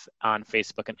have on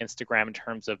Facebook and Instagram in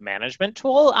terms of management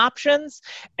tool options,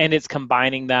 and it's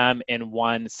combining them in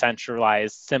one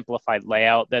centralized, simplified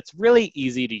layout that's really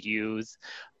easy to use.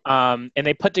 And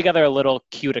they put together a little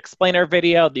cute explainer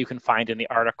video that you can find in the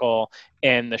article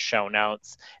in the show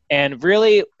notes. And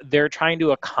really, they're trying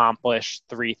to accomplish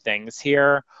three things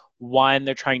here. One,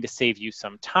 they're trying to save you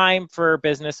some time for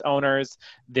business owners.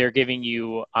 They're giving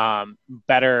you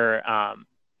better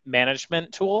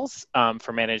management tools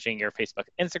for managing your Facebook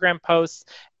and Instagram posts.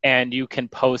 And you can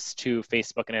post to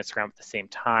Facebook and Instagram at the same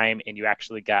time, and you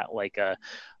actually get like a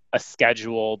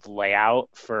scheduled layout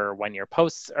for when your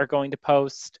posts are going to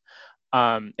post.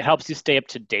 It helps you stay up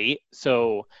to date.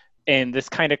 And this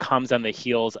kind of comes on the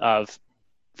heels of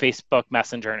Facebook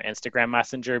Messenger and Instagram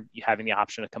Messenger, you having the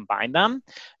option to combine them.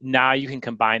 Now you can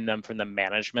combine them from the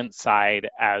management side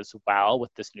as well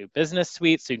with this new business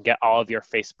suite. So you can get all of your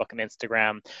Facebook and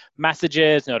Instagram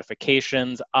messages,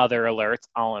 notifications, other alerts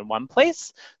all in one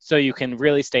place. So you can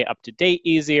really stay up to date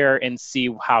easier and see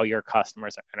how your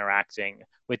customers are interacting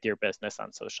with your business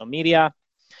on social media.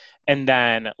 And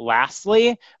then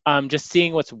lastly, just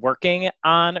seeing what's working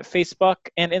on Facebook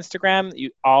and Instagram.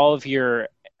 All of your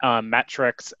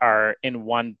metrics are in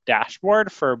one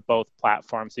dashboard for both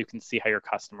platforms, so you can see how your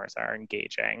customers are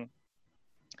engaging.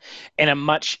 And a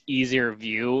much easier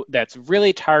view that's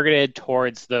really targeted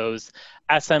towards those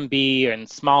SMB and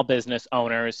small business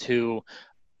owners who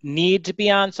need to be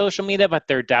on social media, but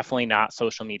they're definitely not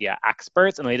social media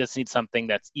experts, and they just need something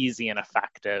that's easy and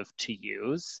effective to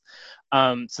use.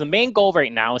 So the main goal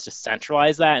right now is to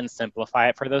centralize that and simplify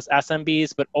it for those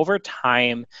SMBs, but over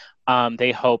time,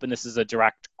 they hope, and this is a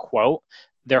direct quote,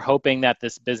 they're hoping that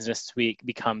this business suite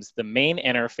becomes the main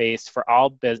interface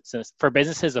for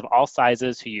businesses of all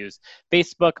sizes who use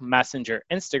Facebook, Messenger,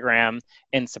 Instagram,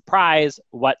 and surprise,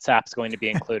 WhatsApp's going to be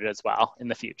included as well in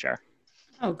the future.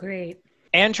 Oh, great.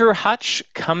 Andrew Hutch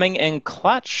coming in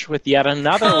clutch with yet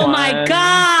another one. Oh my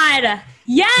God.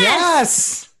 Yes.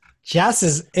 Yes. Jess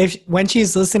is, when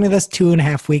she's listening to this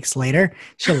 2.5 weeks later,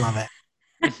 she'll love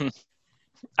it.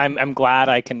 I'm glad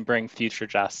I can bring future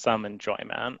Jess some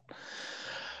enjoyment.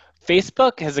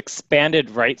 Facebook has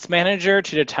expanded Rights Manager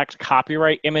to detect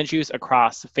copyright image use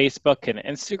across Facebook and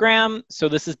Instagram. So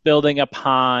this is building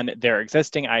upon their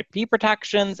existing IP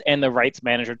protections and the Rights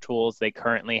Manager tools they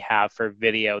currently have for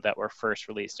video that were first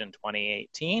released in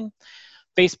 2018.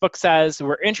 Facebook says,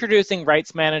 we're introducing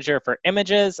Rights Manager for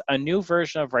images, a new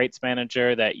version of Rights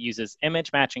Manager that uses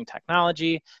image matching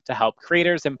technology to help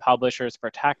creators and publishers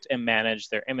protect and manage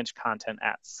their image content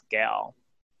at scale.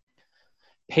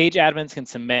 Page admins can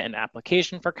submit an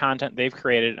application for content they've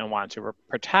created and want to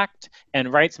protect,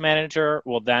 and Rights Manager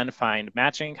will then find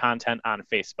matching content on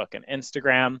Facebook and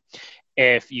Instagram.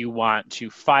 If you want to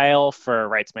file for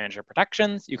rights manager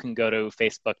protections, you can go to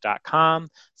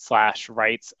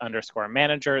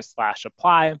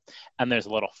facebook.com/rights_manager/apply. And there's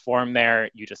a little form there.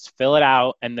 You just fill it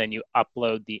out and then you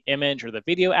upload the image or the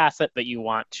video asset that you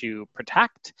want to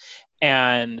protect.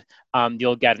 And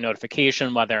you'll get a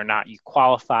notification whether or not you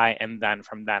qualify. And then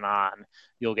from then on,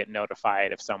 you'll get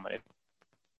notified if someone,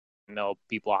 and they'll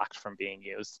be blocked from being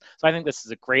used. So I think this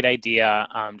is a great idea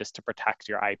just to protect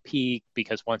your IP,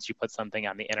 because once you put something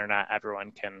on the internet,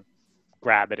 everyone can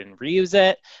grab it and reuse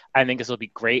it. I think this will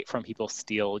be great from people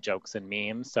steal jokes and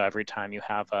memes. So every time you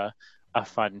have a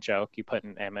fun joke, you put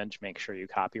an image, make sure you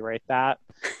copyright that.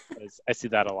 I see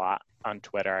that a lot on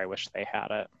Twitter. I wish they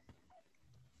had it.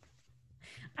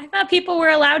 I thought people were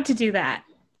allowed to do that.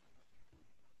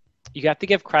 You have to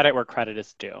give credit where credit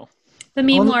is due. The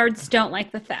meme lords don't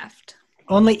like the theft.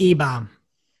 Only E-Bomb.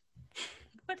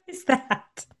 What is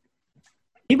that?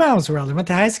 E-Bomb's world. I went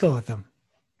to high school with them.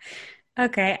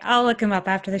 Okay, I'll look him up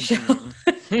after the show.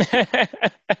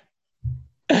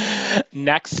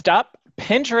 Next up,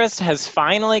 Pinterest has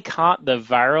finally caught the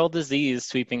viral disease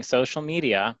sweeping social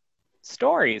media.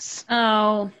 Stories.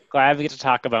 Oh. Glad we get to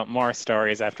talk about more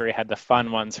stories after we had the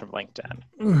fun ones from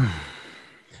LinkedIn.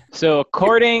 So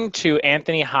according to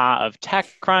Anthony Ha of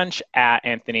TechCrunch, at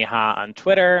Anthony Ha on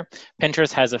Twitter,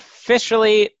 Pinterest has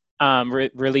officially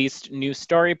released new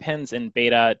story pins in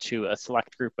beta to a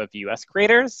select group of US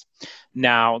creators.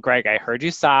 Now, Greg, I heard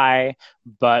you sigh,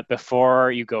 but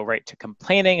before you go right to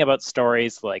complaining about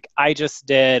stories like I just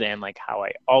did and like how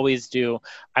I always do,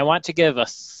 I want to give a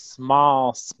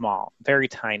small, very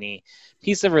tiny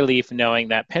piece of relief knowing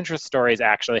that Pinterest stories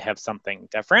actually have something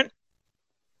different.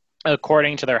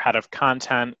 According to their head of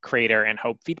content, creator, and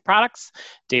Hope Feed products,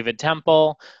 David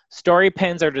Temple, story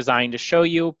pins are designed to show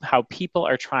you how people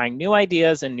are trying new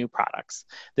ideas and new products.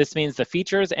 This means the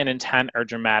features and intent are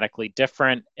dramatically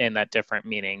different, in that different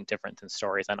meaning different than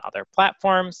stories on other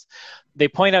platforms. They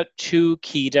point out two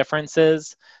key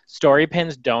differences. Story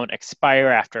pins don't expire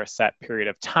after a set period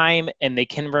of time, and they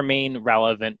can remain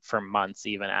relevant for months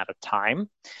even at a time.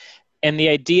 And the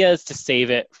idea is to save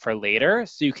it for later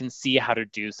so you can see how to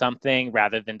do something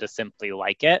rather than to simply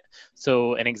like it.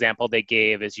 So an example they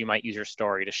gave is you might use your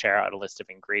story to share out a list of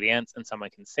ingredients and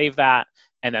someone can save that.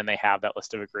 And then they have that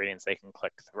list of ingredients they can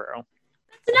click through.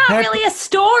 It's not really a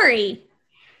story.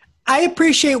 I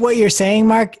appreciate what you're saying,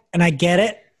 Mark, and I get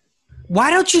it.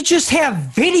 Why don't you just have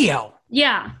video?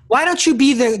 Yeah. Why don't you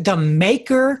be the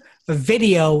maker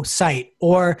video site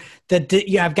or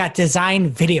I've got design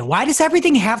video? Why does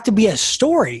everything have to be a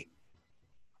story?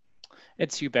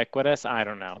 It's ubiquitous. I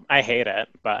don't know. I hate it,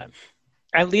 but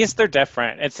at least they're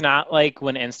different. It's not like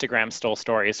when Instagram stole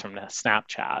stories from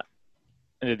Snapchat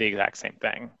and did the exact same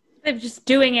thing. They're just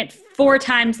doing it 4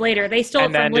 times later. They stole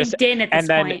it from LinkedIn at this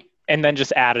point. And then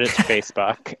just added it to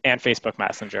Facebook and Facebook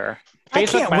Messenger.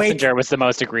 Facebook Messenger was the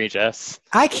most egregious.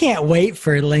 I can't wait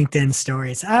for LinkedIn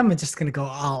stories. I'm just going to go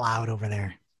all out over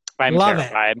there. I'm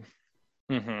terrified.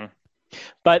 Mm-hmm.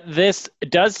 But this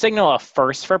does signal a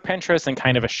first for Pinterest and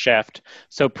kind of a shift.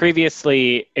 So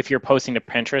previously, if you're posting to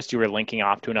Pinterest, you were linking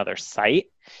off to another site.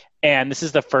 And this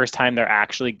is the first time they're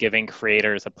actually giving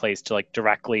creators a place to like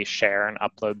directly share and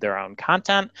upload their own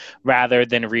content rather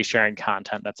than resharing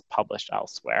content that's published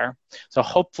elsewhere. So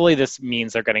hopefully this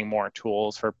means they're getting more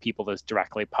tools for people to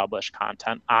directly publish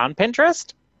content on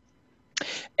Pinterest.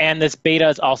 And this beta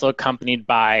is also accompanied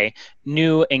by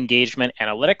new engagement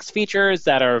analytics features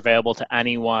that are available to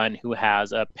anyone who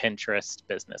has a Pinterest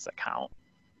business account.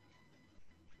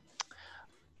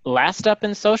 Last up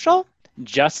in social,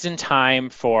 just in time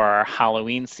for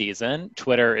Halloween season,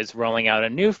 Twitter is rolling out a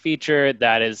new feature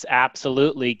that is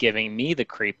absolutely giving me the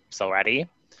creeps already.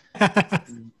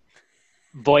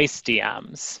 Voice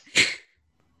DMs.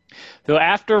 So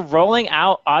after rolling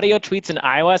out audio tweets in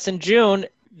iOS in June,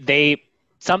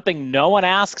 something no one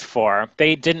asked for,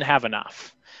 they didn't have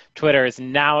enough. Twitter is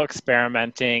now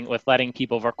experimenting with letting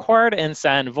people record and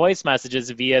send voice messages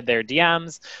via their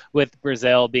DMs, with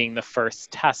Brazil being the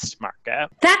first test market.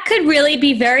 That could really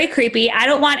be very creepy. I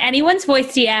don't want anyone's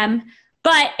voice DM,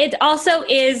 but it also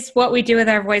is what we do with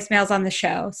our voicemails on the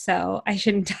show, so I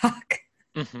shouldn't talk.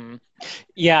 Mm-hmm.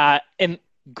 Yeah, and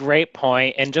great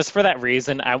point. And just for that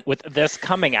reason, with this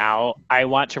coming out, I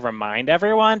want to remind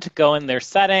everyone to go in their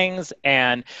settings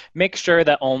and make sure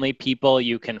that only people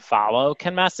you can follow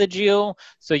can message you,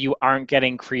 so you aren't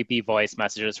getting creepy voice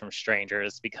messages from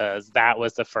strangers, because that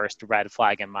was the first red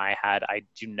flag in my head. I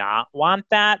do not want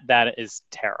that. That is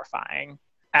terrifying.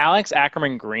 Alex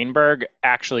Ackerman Greenberg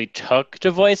actually took to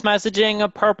voice messaging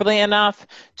appropriately enough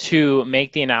to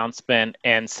make the announcement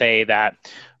and say that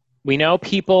we know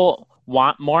people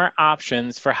want more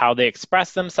options for how they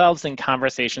express themselves in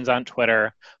conversations on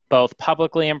Twitter, both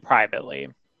publicly and privately.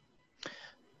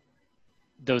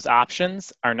 Those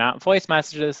options are not voice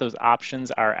messages. Those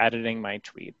options are editing my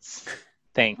tweets.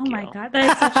 Thank you. Oh my God,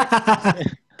 that is such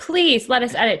a... Please let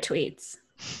us edit tweets.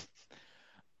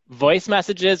 Voice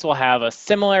messages will have a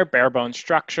similar bare-bones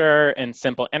structure and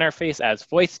simple interface as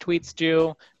voice tweets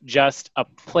do, just a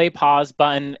play pause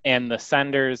button and the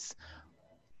sender's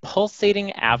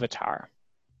pulsating avatar.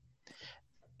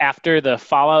 After the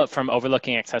fallout from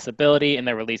overlooking accessibility and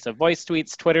the release of voice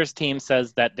tweets, Twitter's team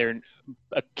says that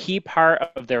a key part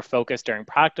of their focus during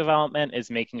product development is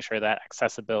making sure that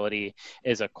accessibility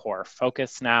is a core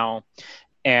focus now.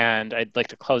 And I'd like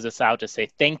to close this out to say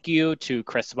thank you to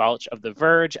Chris Welch of The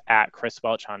Verge at Chris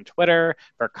Welch on Twitter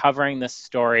for covering this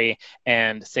story,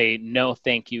 and say no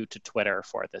thank you to Twitter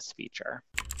for this feature.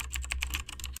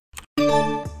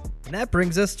 And that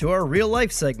brings us to our real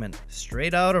life segment,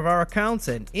 straight out of our accounts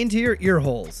and into your ear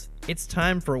holes. It's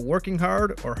time for Working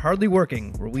Hard or Hardly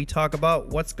Working, where we talk about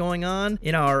what's going on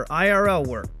in our IRL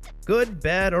work, good,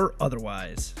 bad, or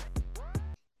otherwise.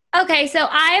 Okay, so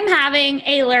I am having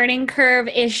a learning curve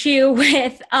issue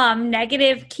with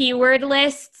negative keyword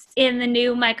lists in the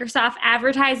new Microsoft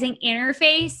advertising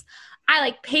interface.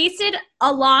 I pasted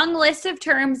a long list of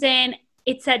terms in.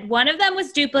 It said one of them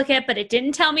was duplicate, but it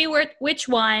didn't tell me which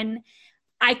one.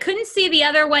 I couldn't see the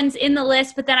other ones in the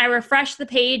list, but then I refreshed the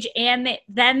page and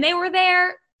then they were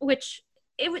there, which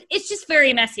it's just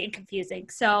very messy and confusing.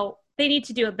 So they need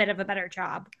to do a bit of a better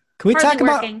job. Can we talk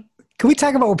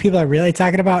about what people are really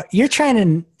talking about? You're trying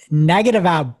to negative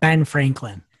out Ben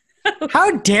Franklin.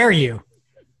 How dare you?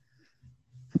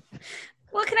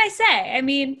 What can I say? I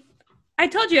mean, I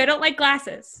told you I don't like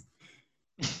glasses.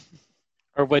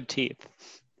 Or wood teeth.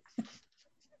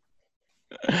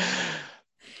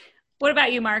 What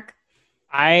about you, Mark?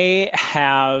 I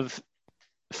have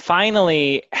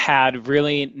finally had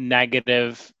really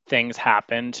negative things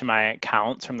happen to my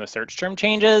accounts from the search term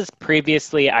changes.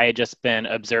 Previously, I had just been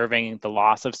observing the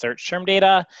loss of search term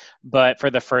data, but for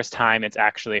the first time, it's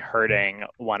actually hurting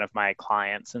one of my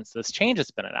clients since this change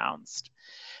has been announced.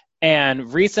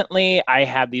 And recently, I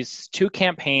had these 2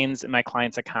 campaigns in my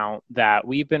client's account that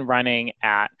we've been running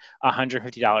at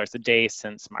 $150 a day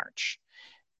since March.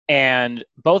 And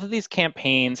both of these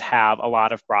campaigns have a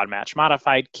lot of broad match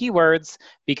modified keywords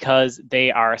because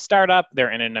they are a startup,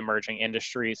 they're in an emerging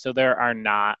industry, so there are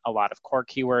not a lot of core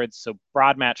keywords. So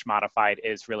broad match modified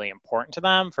is really important to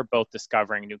them for both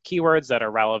discovering new keywords that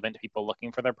are relevant to people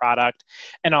looking for their product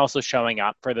and also showing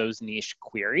up for those niche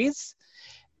queries.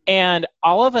 And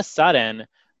all of a sudden,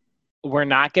 we're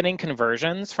not getting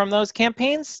conversions from those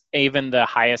campaigns, even the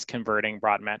highest converting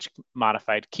broad match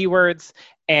modified keywords.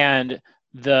 And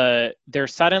they're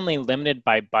suddenly limited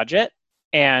by budget,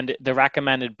 and the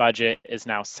recommended budget is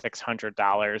now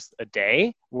 $600 a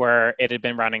day, where it had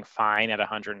been running fine at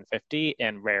 $150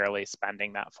 and rarely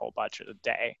spending that full budget a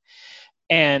day.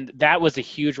 And that was a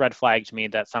huge red flag to me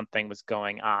that something was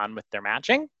going on with their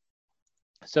matching.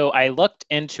 So I looked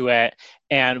into it,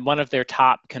 and one of their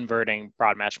top converting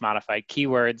broad match modified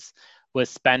keywords was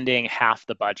spending half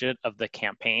the budget of the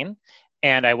campaign.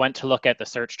 And I went to look at the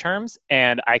search terms,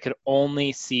 and I could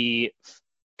only see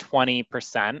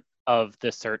 20% of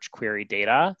the search query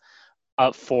data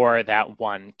for that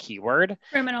one keyword.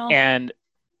 Criminal. And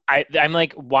I'm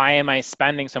like, why am I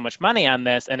spending so much money on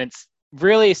this? And it's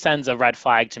really sends a red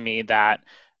flag to me that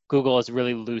Google has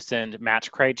really loosened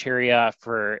match criteria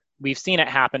we've seen it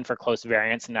happen for close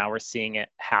variants, and now we're seeing it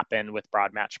happen with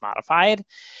broad match modified.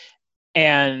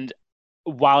 And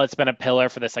while it's been a pillar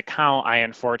for this account, I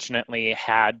unfortunately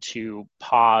had to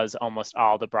pause almost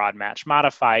all the broad match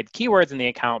modified keywords in the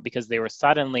account because they were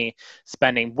suddenly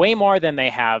spending way more than they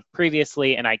have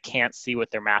previously, and I can't see what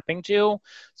they're mapping to.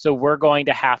 So we're going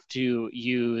to have to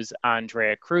use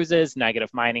Andrea Cruz's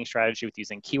negative mining strategy with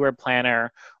using Keyword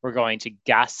Planner. We're going to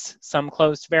guess some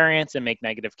closed variants and make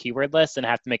negative keyword lists, and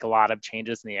have to make a lot of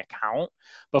changes in the account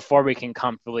before we can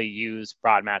comfortably use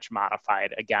broad match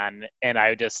modified again. And I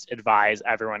would just advise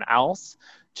everyone else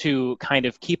to kind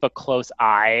of keep a close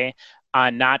eye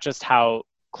on not just how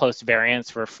close variants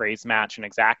for phrase match and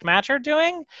exact match are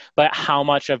doing, but how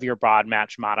much of your broad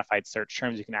match modified search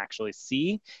terms you can actually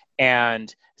see.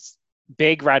 And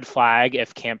big red flag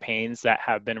if campaigns that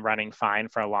have been running fine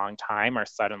for a long time are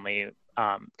suddenly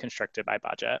constricted by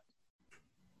budget.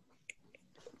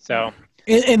 So,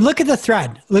 and look at the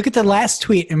thread. Look at the last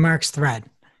tweet in Mark's thread.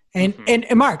 And and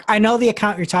Mark, I know the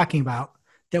account you're talking about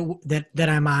that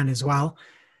I'm on as well.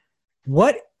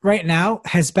 What right now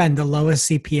has been the lowest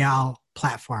CPL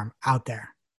platform out there?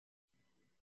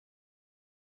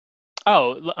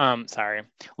 Sorry.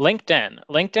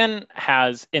 LinkedIn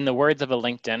has, in the words of a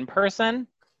LinkedIn person,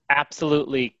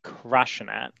 absolutely crushing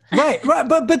it. Right.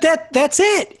 But that's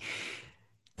it.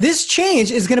 This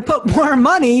change is going to put more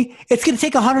money. It's going to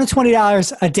take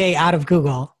 $120 a day out of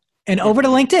Google and over to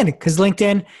LinkedIn, because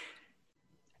LinkedIn,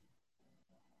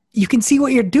 you can see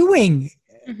what you're doing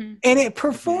and it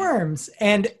performs.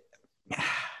 And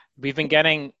we've been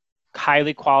getting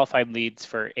highly qualified leads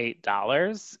for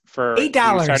 $8 we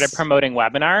started promoting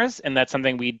webinars, and that's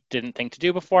something we didn't think to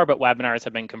do before, but webinars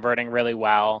have been converting really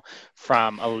well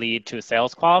from a lead to a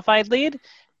sales qualified lead,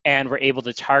 and we're able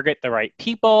to target the right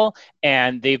people,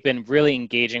 and they've been really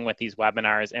engaging with these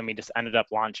webinars, and we just ended up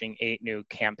launching 8 new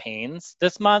campaigns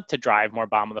this month to drive more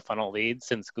bottom of the funnel leads,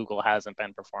 since Google hasn't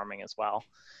been performing as well.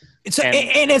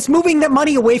 And it's moving that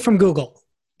money away from Google.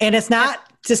 And it's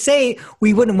not to say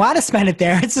we wouldn't want to spend it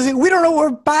there. It's to say we don't know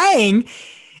what we're buying,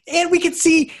 and we could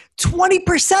see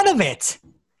 20% of it.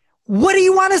 What do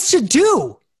you want us to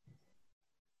do?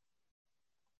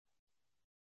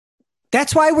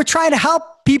 That's why we're trying to help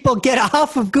people get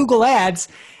off of Google Ads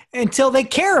until they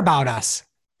care about us.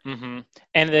 Mm-hmm.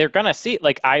 And they're going to see,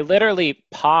 like, I literally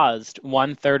paused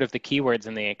 1/3 of the keywords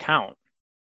in the account.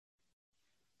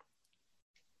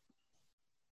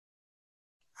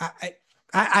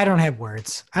 I don't have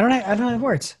words. I don't have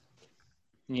words.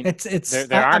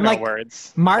 There are no like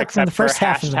words. Mark from the first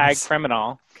half of this.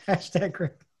 Criminal. Hashtag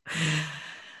criminal.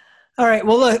 All right.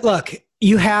 Well, look.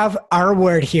 You have our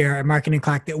word here at Marketing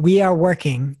Clock that we are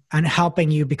working on helping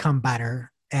you become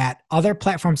better at other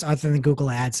platforms other than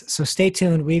Google Ads. So stay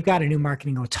tuned. We've got a new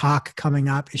Marketing O Talk coming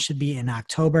up. It should be in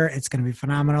October. It's going to be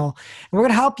phenomenal. And we're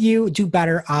going to help you do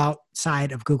better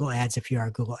outside of Google Ads if you are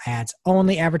a Google Ads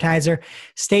only advertiser.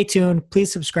 Stay tuned.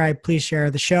 Please subscribe. Please share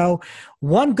the show.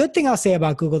 One good thing I'll say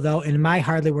about Google, though, in my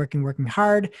hardly working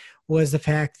hard, was the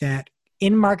fact that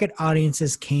in-market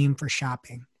audiences came for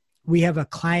shopping. We have a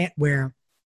client where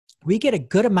we get a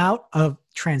good amount of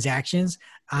transactions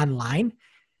online,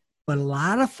 but a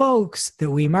lot of folks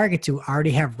that we market to already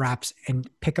have reps and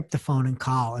pick up the phone and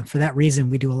call. And for that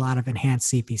reason, we do a lot of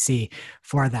enhanced CPC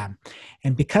for them.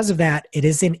 And because of that, it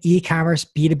is an e-commerce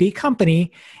B2B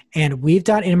company, and we've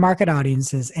done in-market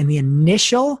audiences, and the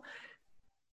initial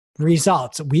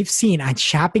results we've seen on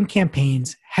shopping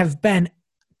campaigns have been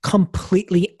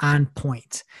completely on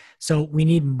point. So we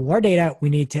need more data.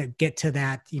 We need to get to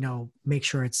that, make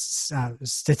sure it's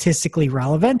statistically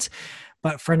relevant.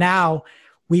 But for now,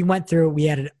 we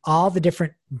added all the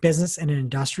different business and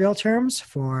industrial terms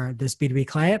for this B2B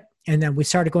client. And then we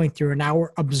started going through, and now we're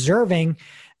observing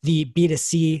the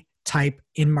B2C type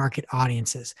in-market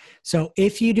audiences. So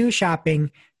if you do shopping,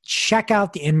 check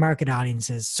out the in-market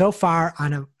audiences. So far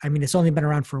it's only been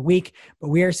around for a week, but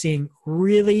we are seeing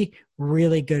really,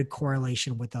 really good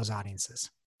correlation with those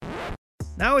audiences.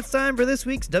 Now it's time for this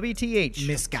week's WTH.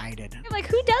 Misguided. I'm like,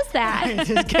 who does that?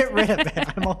 Just get rid of it.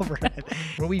 I'm over it.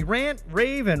 Where we rant,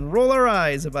 rave, and roll our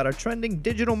eyes about a trending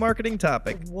digital marketing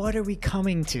topic. What are we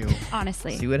coming to?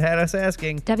 Honestly. See what had us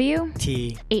asking.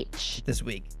 WTH. This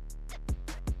week.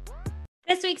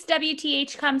 This week's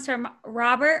WTH comes from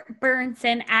Robert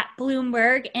Burnson at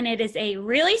Bloomberg, and it is a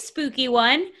really spooky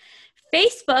one.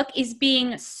 Facebook is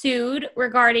being sued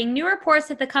regarding new reports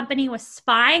that the company was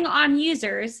spying on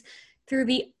users through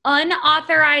the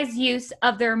unauthorized use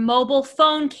of their mobile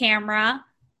phone camera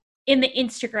in the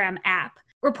Instagram app.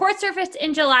 Reports surfaced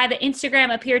in July that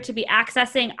Instagram appeared to be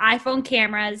accessing iPhone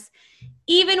cameras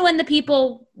even when the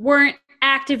people weren't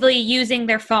actively using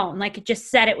their phone, like it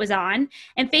just said it was on.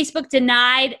 And Facebook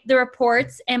denied the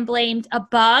reports and blamed a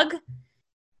bug,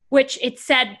 which it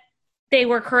said they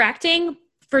were correcting,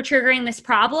 for triggering this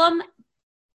problem.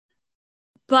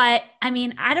 But I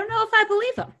don't know if I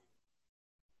believe them.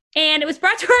 And it was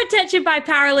brought to our attention by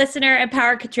Power listener and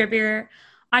Power contributor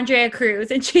Andrea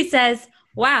Cruz. And she says,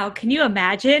 wow, can you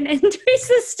imagine? And tweets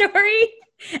the story.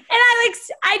 And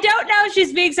I don't know if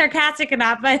she's being sarcastic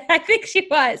enough, but I think she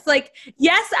was. Like,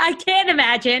 yes, I can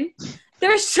imagine.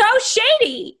 They're so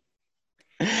shady.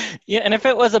 Yeah, and if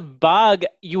it was a bug,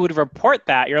 you would report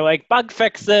that. You're like, bug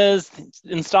fixes,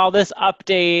 install this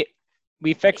update,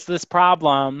 we fixed this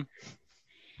problem.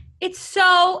 It's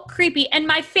so creepy. And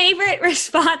my favorite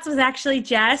response was actually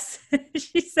Jess.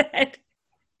 She said,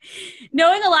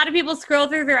 knowing a lot of people scroll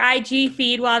through their IG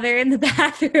feed while they're in the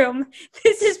bathroom,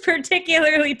 this is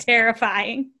particularly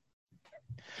terrifying.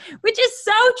 Which is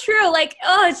so true. Like,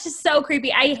 it's just so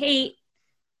creepy. I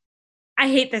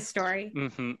hate this story.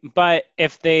 Mm-hmm. But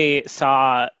if they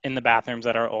saw in the bathrooms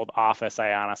at our old office,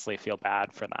 I honestly feel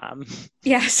bad for them.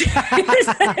 Yes.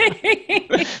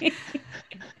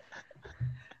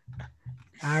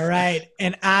 All right.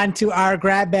 And on to our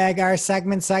grab bag, our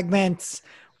segments.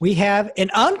 We have an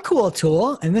uncool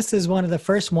tool, and this is one of the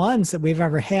first ones that we've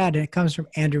ever had. And it comes from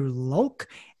Andrew Loke,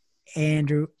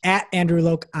 at Andrew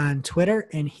Loke on Twitter.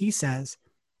 And he says,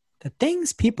 the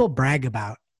things people brag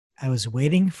about, I was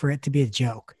waiting for it to be a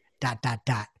joke, ...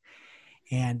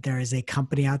 And there is a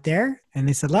company out there, and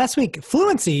they said last week,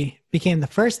 Fluency became the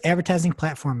first advertising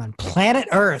platform on planet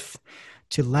Earth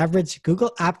to leverage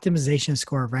Google optimization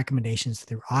score recommendations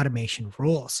through automation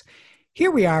rules.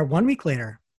 Here we are 1 week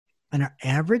later, and our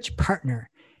average partner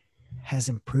has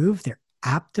improved their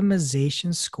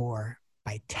optimization score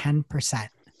by 10%.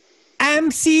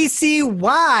 MCC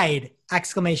wide!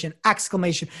 Exclamation.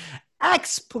 Explanation.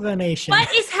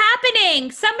 What is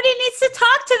happening? Somebody needs to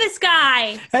talk to this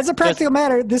guy. As a practical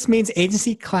matter, this means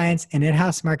agency clients and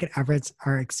in-house market efforts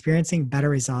are experiencing better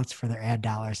results for their ad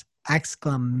dollars.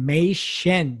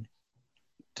 Exclamation.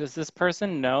 Does this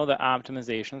person know that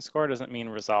optimization score doesn't mean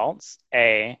results?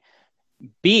 A.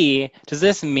 B, does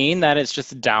this mean that it's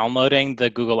just downloading the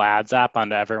Google Ads app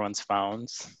onto everyone's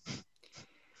phones?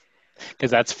 Because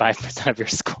that's 5% of your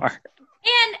score.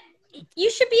 And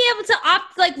you should be able to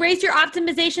raise your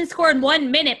optimization score in 1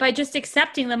 minute by just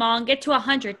accepting them all and get to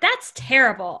 100. That's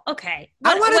terrible. Okay.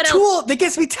 I want a tool that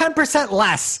gives me 10%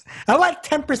 less. I want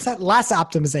 10% less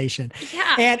optimization.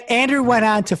 Yeah. And Andrew went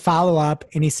on to follow up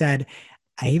and he said,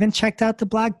 I even checked out the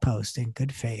blog post in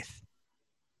good faith.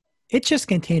 It just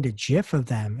contained a GIF of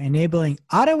them enabling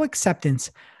auto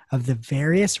acceptance of the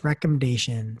various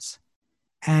recommendations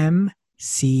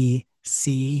MCC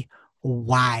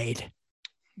wide.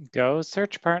 Go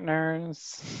search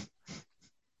partners.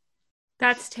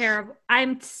 That's terrible.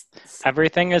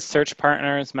 Everything is search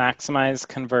partners, maximize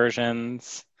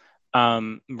conversions,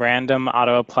 random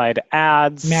auto-applied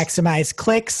ads. Maximize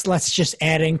clicks. Let's just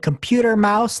add in computer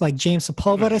mouse like James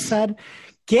Sepulveda said.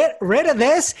 Get rid of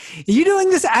this. You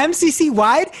doing this MCC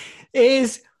wide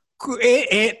is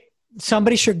it.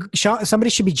 Somebody should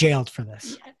be jailed for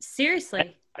this.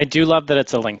 Seriously. I do love that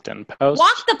it's a LinkedIn post.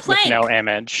 Walk the plank. With no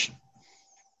image.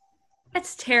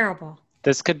 That's terrible.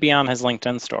 This could be on his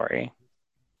LinkedIn story.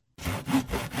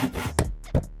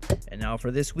 And now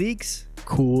for this week's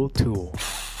Cool Tool.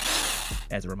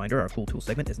 As a reminder, our Cool Tool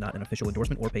segment is not an official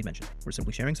endorsement or paid mention. We're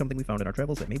simply sharing something we found in our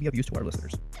travels that may be of use to our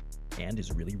listeners. And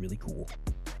is really, really cool.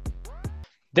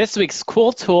 This week's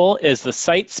Cool Tool is the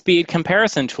Site Speed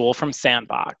Comparison Tool from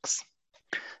Sandbox.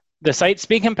 The Site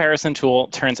Speed Comparison Tool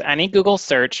turns any Google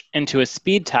search into a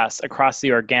speed test across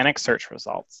the organic search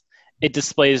results. It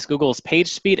displays Google's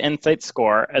page speed insight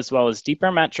score, as well as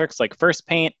deeper metrics like first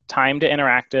paint, time to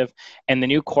interactive, and the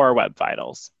new core web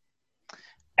vitals.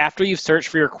 After you've searched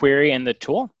for your query in the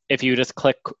tool, if you just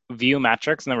click View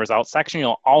Metrics in the results section,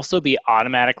 you'll also be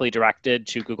automatically directed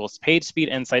to Google's page speed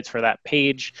insights for that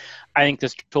page. I think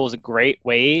this tool is a great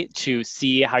way to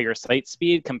see how your site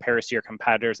speed compares to your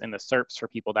competitors in the SERPs for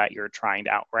people that you're trying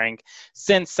to outrank,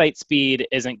 since site speed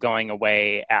isn't going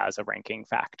away as a ranking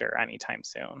factor anytime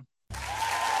soon.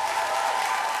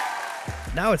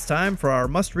 Now it's time for our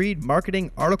must-read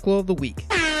marketing article of the week.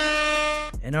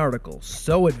 An article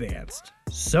so advanced,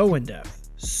 so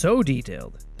in-depth, so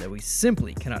detailed that we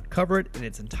simply cannot cover it in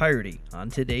its entirety on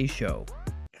today's show.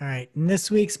 All right, and this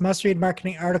week's must-read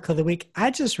marketing article of the week, I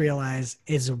just realized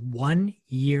is 1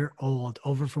 year old,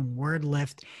 over from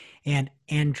WordLift and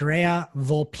Andrea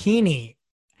Volpini.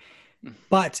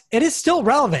 But it is still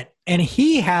relevant, and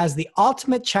he has the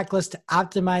ultimate checklist to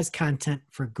optimize content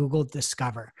for Google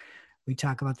Discover. We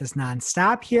talk about this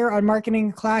nonstop here on Marketing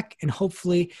O'Clock, and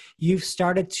hopefully you've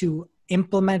started to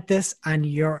implement this on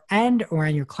your end or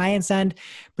on your client's end.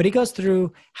 But he goes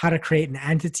through how to create an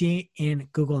entity in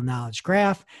Google Knowledge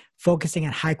Graph, focusing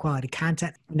on high-quality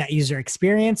content, net user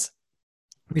experience,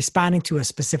 responding to a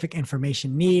specific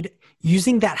information need,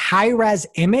 using that high-res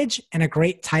image and a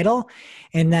great title,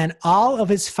 and then all of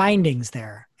his findings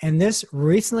there. And this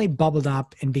recently bubbled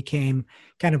up and became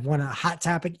kind of one of the hot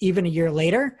topic even a year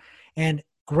later. And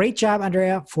great job,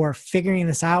 Andrea, for figuring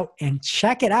this out, and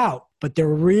check it out. But they're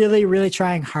really, really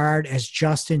trying hard, as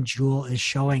Justin Jewell is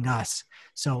showing us.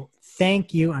 So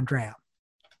thank you, Andrea.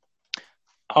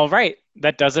 All right,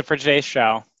 that does it for today's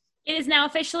show. It is now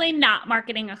officially not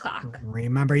Marketing O'Clock.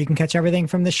 Remember, you can catch everything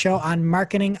from the show on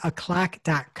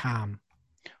marketingoclock.com.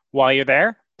 While you're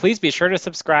there, please be sure to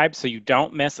subscribe so you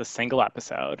don't miss a single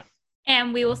episode.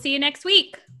 And we will see you next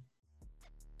week.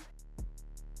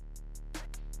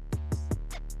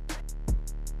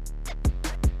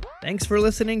 Thanks for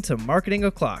listening to Marketing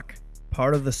O'Clock,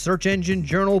 part of the Search Engine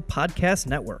Journal Podcast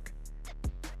Network.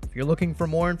 If you're looking for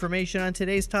more information on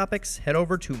today's topics, head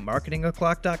over to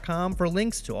marketingoclock.com for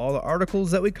links to all the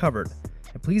articles that we covered,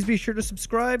 And please be sure to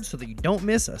subscribe so that you don't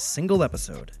miss a single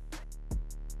episode.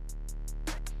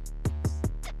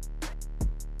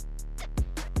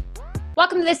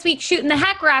 Welcome to this week's Shooting the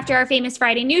Heck. We're after our famous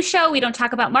Friday news show. We don't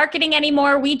talk about marketing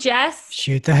anymore. We just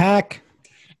shoot the heck.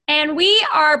 And we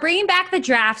are bringing back the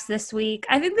drafts this week.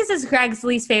 I think this is Greg's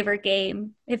least favorite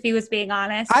game, if he was being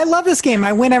honest. I love this game.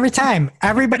 I win every time.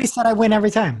 Everybody said I win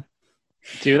every time.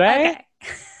 Do they? Okay.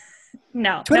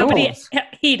 No, Twitter nobody. polls.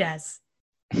 He does.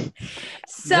 So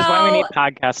This is why we need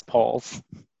podcast polls.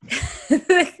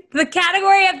 the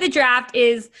category of the draft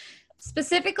is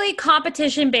specifically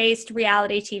competition-based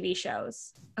reality TV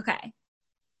shows. Okay.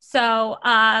 So,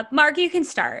 Mark, you can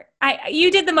start. You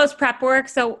did the most prep work,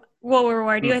 so we'll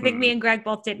reward you. I think me and Greg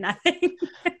both did nothing.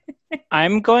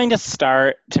 I'm going to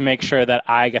start to make sure that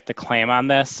I get the claim on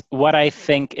this. What I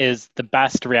think is the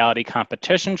best reality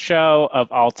competition show of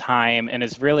all time and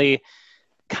is really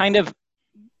kind of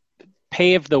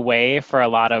paved the way for a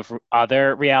lot of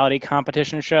other reality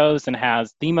competition shows and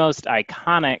has the most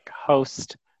iconic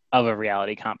host of a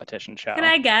reality competition show. Can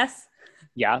I guess?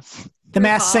 Yes. The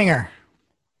Masked RuPaul. Singer.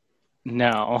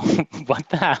 No. What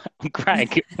the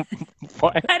Greg?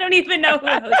 What? I don't even know who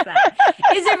hosts that.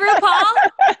 Is it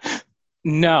RuPaul?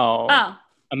 No. Oh.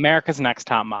 America's Next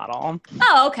Top Model.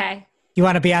 Oh, okay. You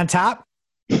want to be on top?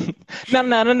 No.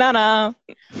 I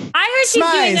heard she's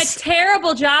doing a Smize.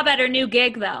 terrible job at her new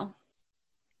gig, though.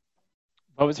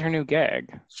 What was her new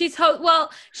gig? She made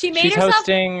She's herself.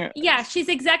 hosting. Yeah, she's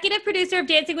executive producer of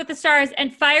Dancing with the Stars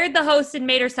and fired the host and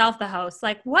made herself the host.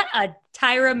 Like, what a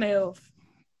Tyra move.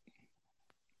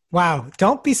 Wow.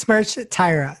 Don't besmirch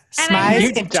Tyra. And I Smize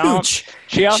heard- and Don't. Tooch.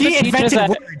 She also She teaches invented at.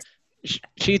 words.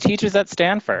 She teaches at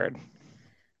Stanford.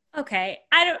 Okay,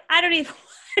 I don't even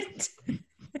want.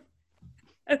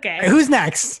 Okay, Who's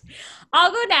next?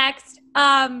 I'll go next.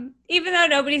 Even though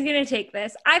nobody's gonna take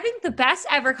this, I think the best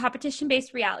ever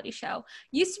competition-based reality show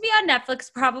used to be on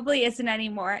Netflix, probably isn't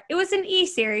anymore. It was an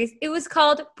E-series. It was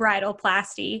called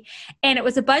Bridalplasty, and it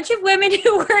was a bunch of women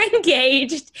who were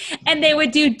engaged, and they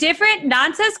would do different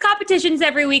nonsense competitions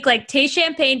every week, like taste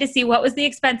champagne to see what was the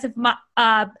expensive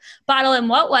bottle and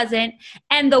what wasn't.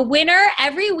 And the winner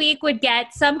every week would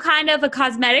get some kind of a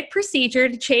cosmetic procedure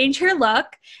to change her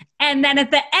look. And then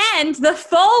at the end, the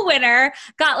full winner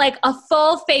got like a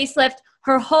full facelift,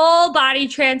 her whole body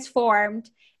transformed,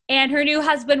 and her new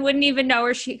husband wouldn't even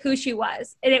know who she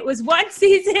was. And it was one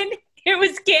season, it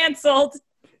was canceled.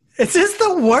 Is this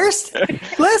the worst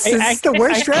list? Is this the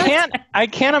worst draft? I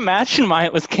can't imagine why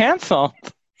it was canceled.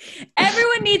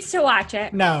 Everyone needs to watch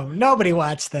it. No, nobody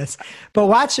watched this. But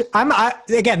watch,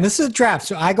 again, this is a draft,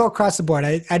 so I go across the board.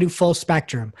 I do full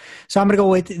spectrum. So I'm going to go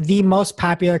with the most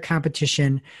popular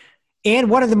competition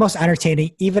and one of the most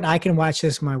entertaining. Even I can watch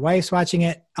this. My wife's watching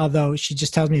it, although she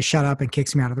just tells me to shut up and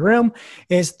kicks me out of the room,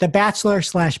 is The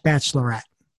Bachelor/Bachelorette.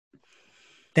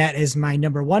 That is my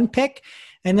number one pick.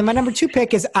 And then my number two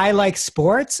pick is I like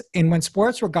sports. And when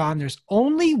sports were gone, there's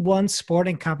only one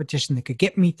sporting competition that could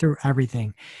get me through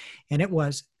everything. And it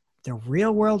was the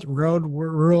Real World Road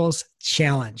Rules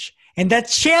Challenge. And that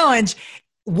challenge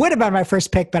would have been my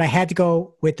first pick, but I had to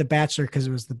go with The Bachelor because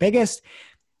it was the biggest.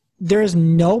 There is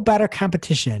no better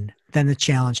competition than the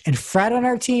challenge. And Fred on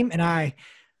our team and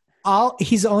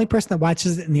he's the only person that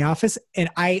watches it in the office. And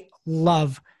I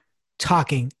love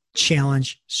talking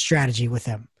challenge strategy with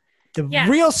him. The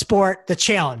real sport, the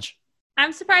challenge.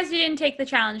 I'm surprised you didn't take the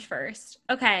challenge first.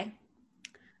 Okay.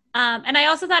 And I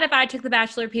also thought if I took The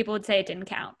Bachelor, people would say it didn't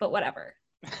count, but whatever.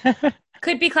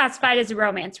 Could be classified as a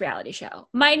romance reality show.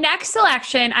 My next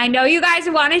selection, I know you guys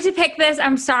wanted to pick this.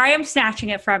 I'm sorry I'm snatching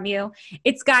it from you.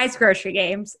 It's Guys Grocery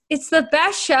Games. It's the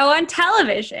best show on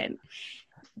television.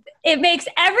 It makes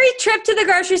every trip to the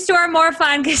grocery store more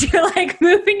fun because you're like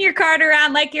moving your cart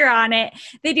around like you're on it.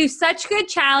 They do such good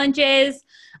challenges.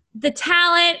 The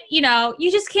talent,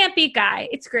 you just can't beat Guy.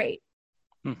 It's great.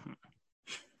 Mm-hmm.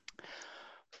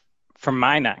 For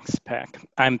my next pick,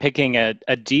 I'm picking a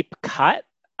deep cut.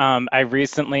 I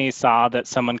recently saw that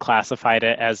someone classified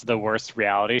it as the worst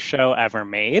reality show ever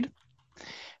made.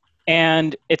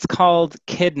 And it's called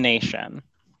Kid Nation.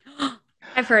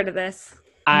 I've heard of this.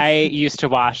 I used to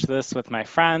watch this with my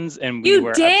friends, and we You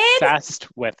were did? obsessed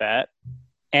with it.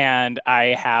 And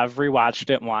I have rewatched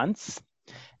it once.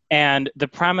 And the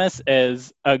premise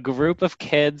is a group of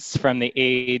kids from the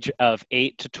age of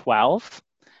 8 to 12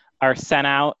 are sent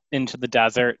out into the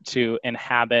desert to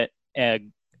inhabit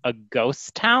a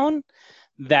ghost town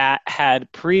that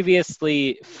had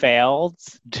previously failed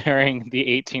during the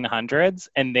 1800s,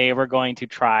 and they were going to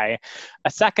try a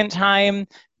second time.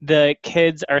 The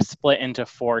kids are split into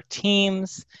 4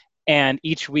 teams, And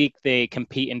each week they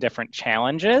compete in different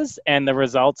challenges, and the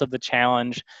results of the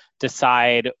challenge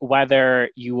decide whether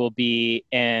you will be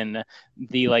in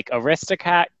the like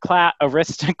aristocrat class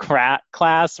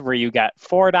where you get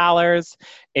 $4,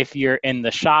 if you're in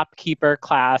the shopkeeper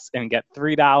class and get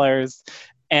 $3,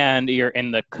 and you're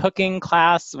in the cooking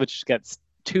class, which gets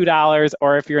 $2,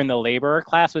 or if you're in the laborer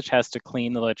class, which has to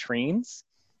clean the latrines,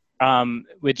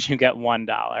 which you get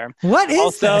 $1. What is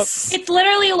Also, this? It's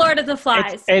literally Lord of the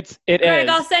Flies. It Greg, is.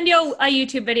 I'll send you a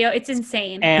YouTube video. It's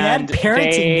insane. And Bad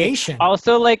parenting they nation.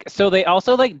 also they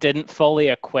also didn't fully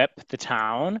equip the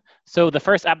town. So the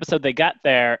first episode they get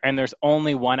there and there's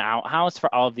only one outhouse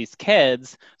for all of these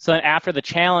kids. So then after the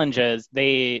challenges,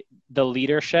 the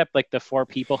leadership, like the 4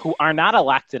 people who are not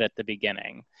elected at the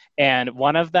beginning. And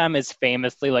one of them is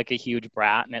famously like a huge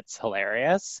brat, and it's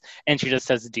hilarious. And she just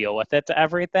says deal with it to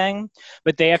everything.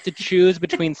 But they have to choose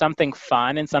between something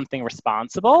fun and something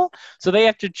responsible. So they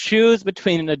have to choose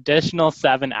between an additional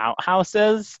 7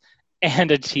 outhouses and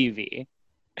a TV.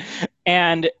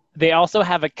 And they also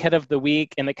have a Kid of the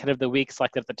Week, and the Kid of the Week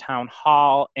selected at the town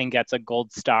hall and gets a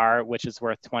gold star, which is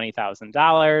worth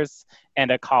 $20,000,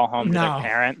 and a call home to their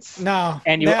parents. No.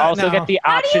 And you also get the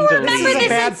How do option you to remember leave. This is a this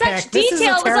bad in such pick. This is a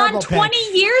detail? It was on terrible 20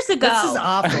 pick. years ago. This is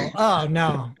awful. Oh,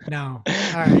 no. All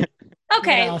right.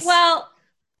 Okay, What else? well,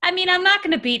 I mean, I'm not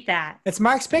going to beat that. It's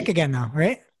Mark's pick again, though,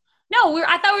 right? No,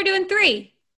 I thought we were doing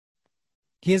 3.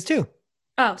 He is 2.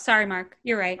 Oh, sorry, Mark.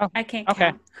 You're right. Oh, I can't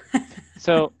okay. count.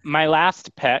 So my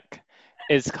last pick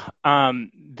is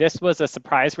this was a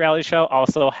surprise reality show,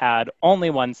 also had only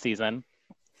 1 season,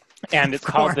 and it's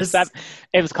called the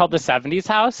 70s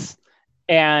House,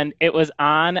 and it was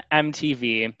on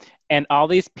MTV, and all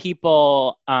these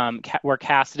people were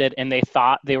casted, and they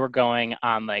thought they were going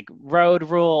on like Road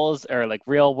Rules or like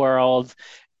Real World,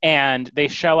 and they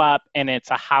show up and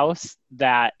it's a house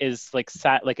that is like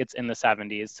set like it's in the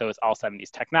 70s, so it's all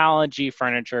 70s technology,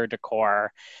 furniture,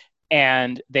 decor.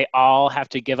 And they all have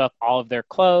to give up all of their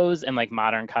clothes and like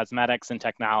modern cosmetics and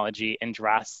technology and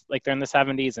dress like they're in the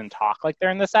 70s and talk like they're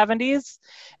in the 70s.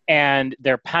 And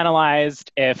they're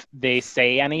penalized if they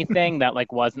say anything that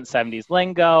like wasn't 70s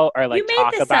lingo or like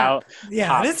talk about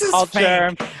pop this is culture.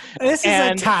 fake. This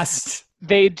is a test.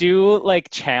 They do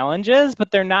like challenges, but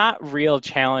they're not real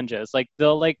challenges. Like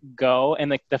they'll like go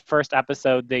and like the first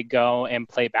episode, they go and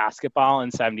play basketball in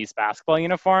 70s basketball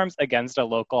uniforms against a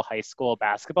local high school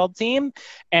basketball team.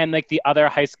 And like the other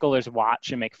high schoolers watch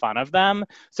and make fun of them.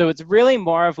 So it's really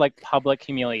more of like public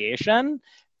humiliation.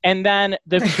 And then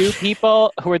the 2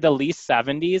 people who were the least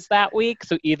 70s that week,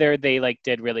 so either they like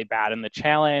did really bad in the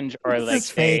challenge or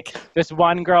this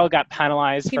one girl got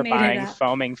penalized for buying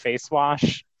foaming face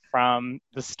wash from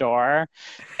the store,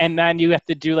 and then you have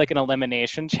to do like an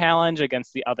elimination challenge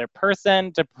against the other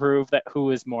person to prove that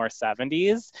who is more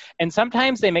 70s. And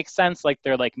sometimes they make sense, like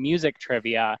they're like music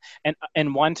trivia,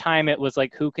 and one time it was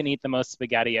like who can eat the most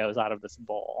SpaghettiOs out of this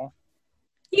bowl.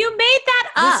 You made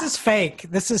that up. This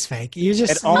is fake. You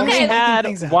just it only had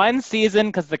 1 season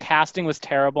because the casting was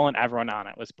terrible and everyone on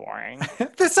it was boring.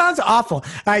 This sounds awful.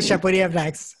 All right, Shep, what do you have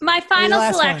next? My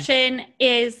final selection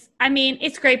is, I mean,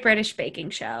 it's Great British Baking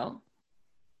Show.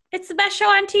 It's the best show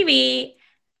on TV.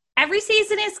 Every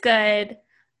season is good,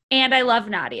 and I love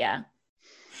Nadia.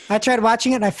 I tried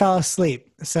watching it and I fell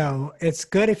asleep. So it's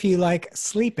good if you like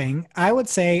sleeping. I would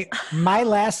say my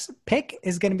last pick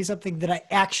is going to be something that I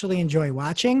actually enjoy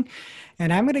watching.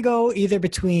 And I'm going to go either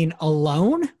between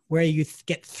Alone, where you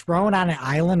get thrown on an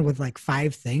island with like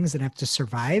 5 things and have to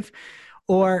survive,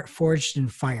 or Forged in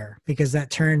Fire, because that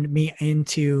turned me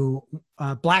into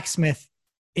a blacksmith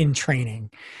in training.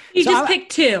 You just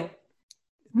picked 2.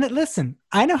 Listen,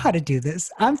 I know how to do this.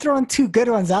 I'm throwing 2 good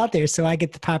ones out there so I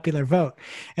get the popular vote.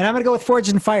 And I'm going to go with Forge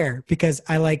and Fire because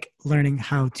I like learning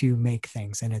how to make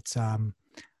things. And it's a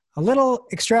little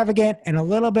extravagant and a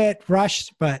little bit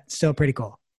rushed, but still pretty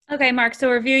cool. Okay, Mark, so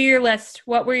review your list.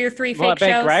 What were your 3 fake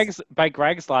shows? By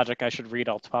Greg's logic, I should read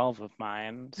all 12 of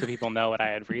mine so people know what I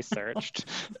had researched.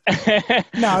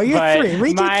 No, you're 3.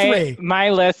 Read 3. My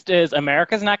list is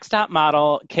America's Next Top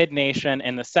Model, Kid Nation,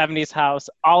 and the 70s House,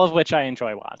 all of which I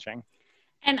enjoy watching.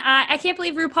 And I can't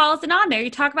believe RuPaul isn't on there. You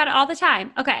talk about it all the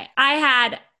time. Okay, I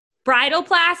had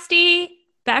Bridalplasty,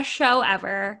 best show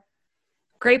ever,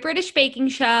 Great British Baking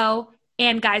Show,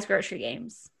 and Guys Grocery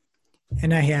Games.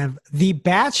 And I have The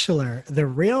Bachelor, the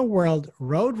Real World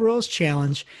Road Rules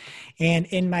Challenge. And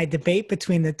in my debate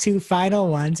between the 2 final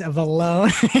ones of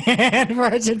Alone and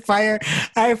Forge and Fire,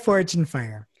 I have Forge and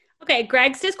Fire. Okay,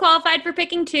 Greg's disqualified for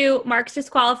picking 2. Mark's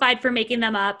disqualified for making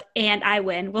them up. And I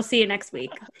win. We'll see you next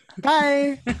week.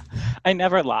 Bye. I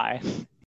never lie.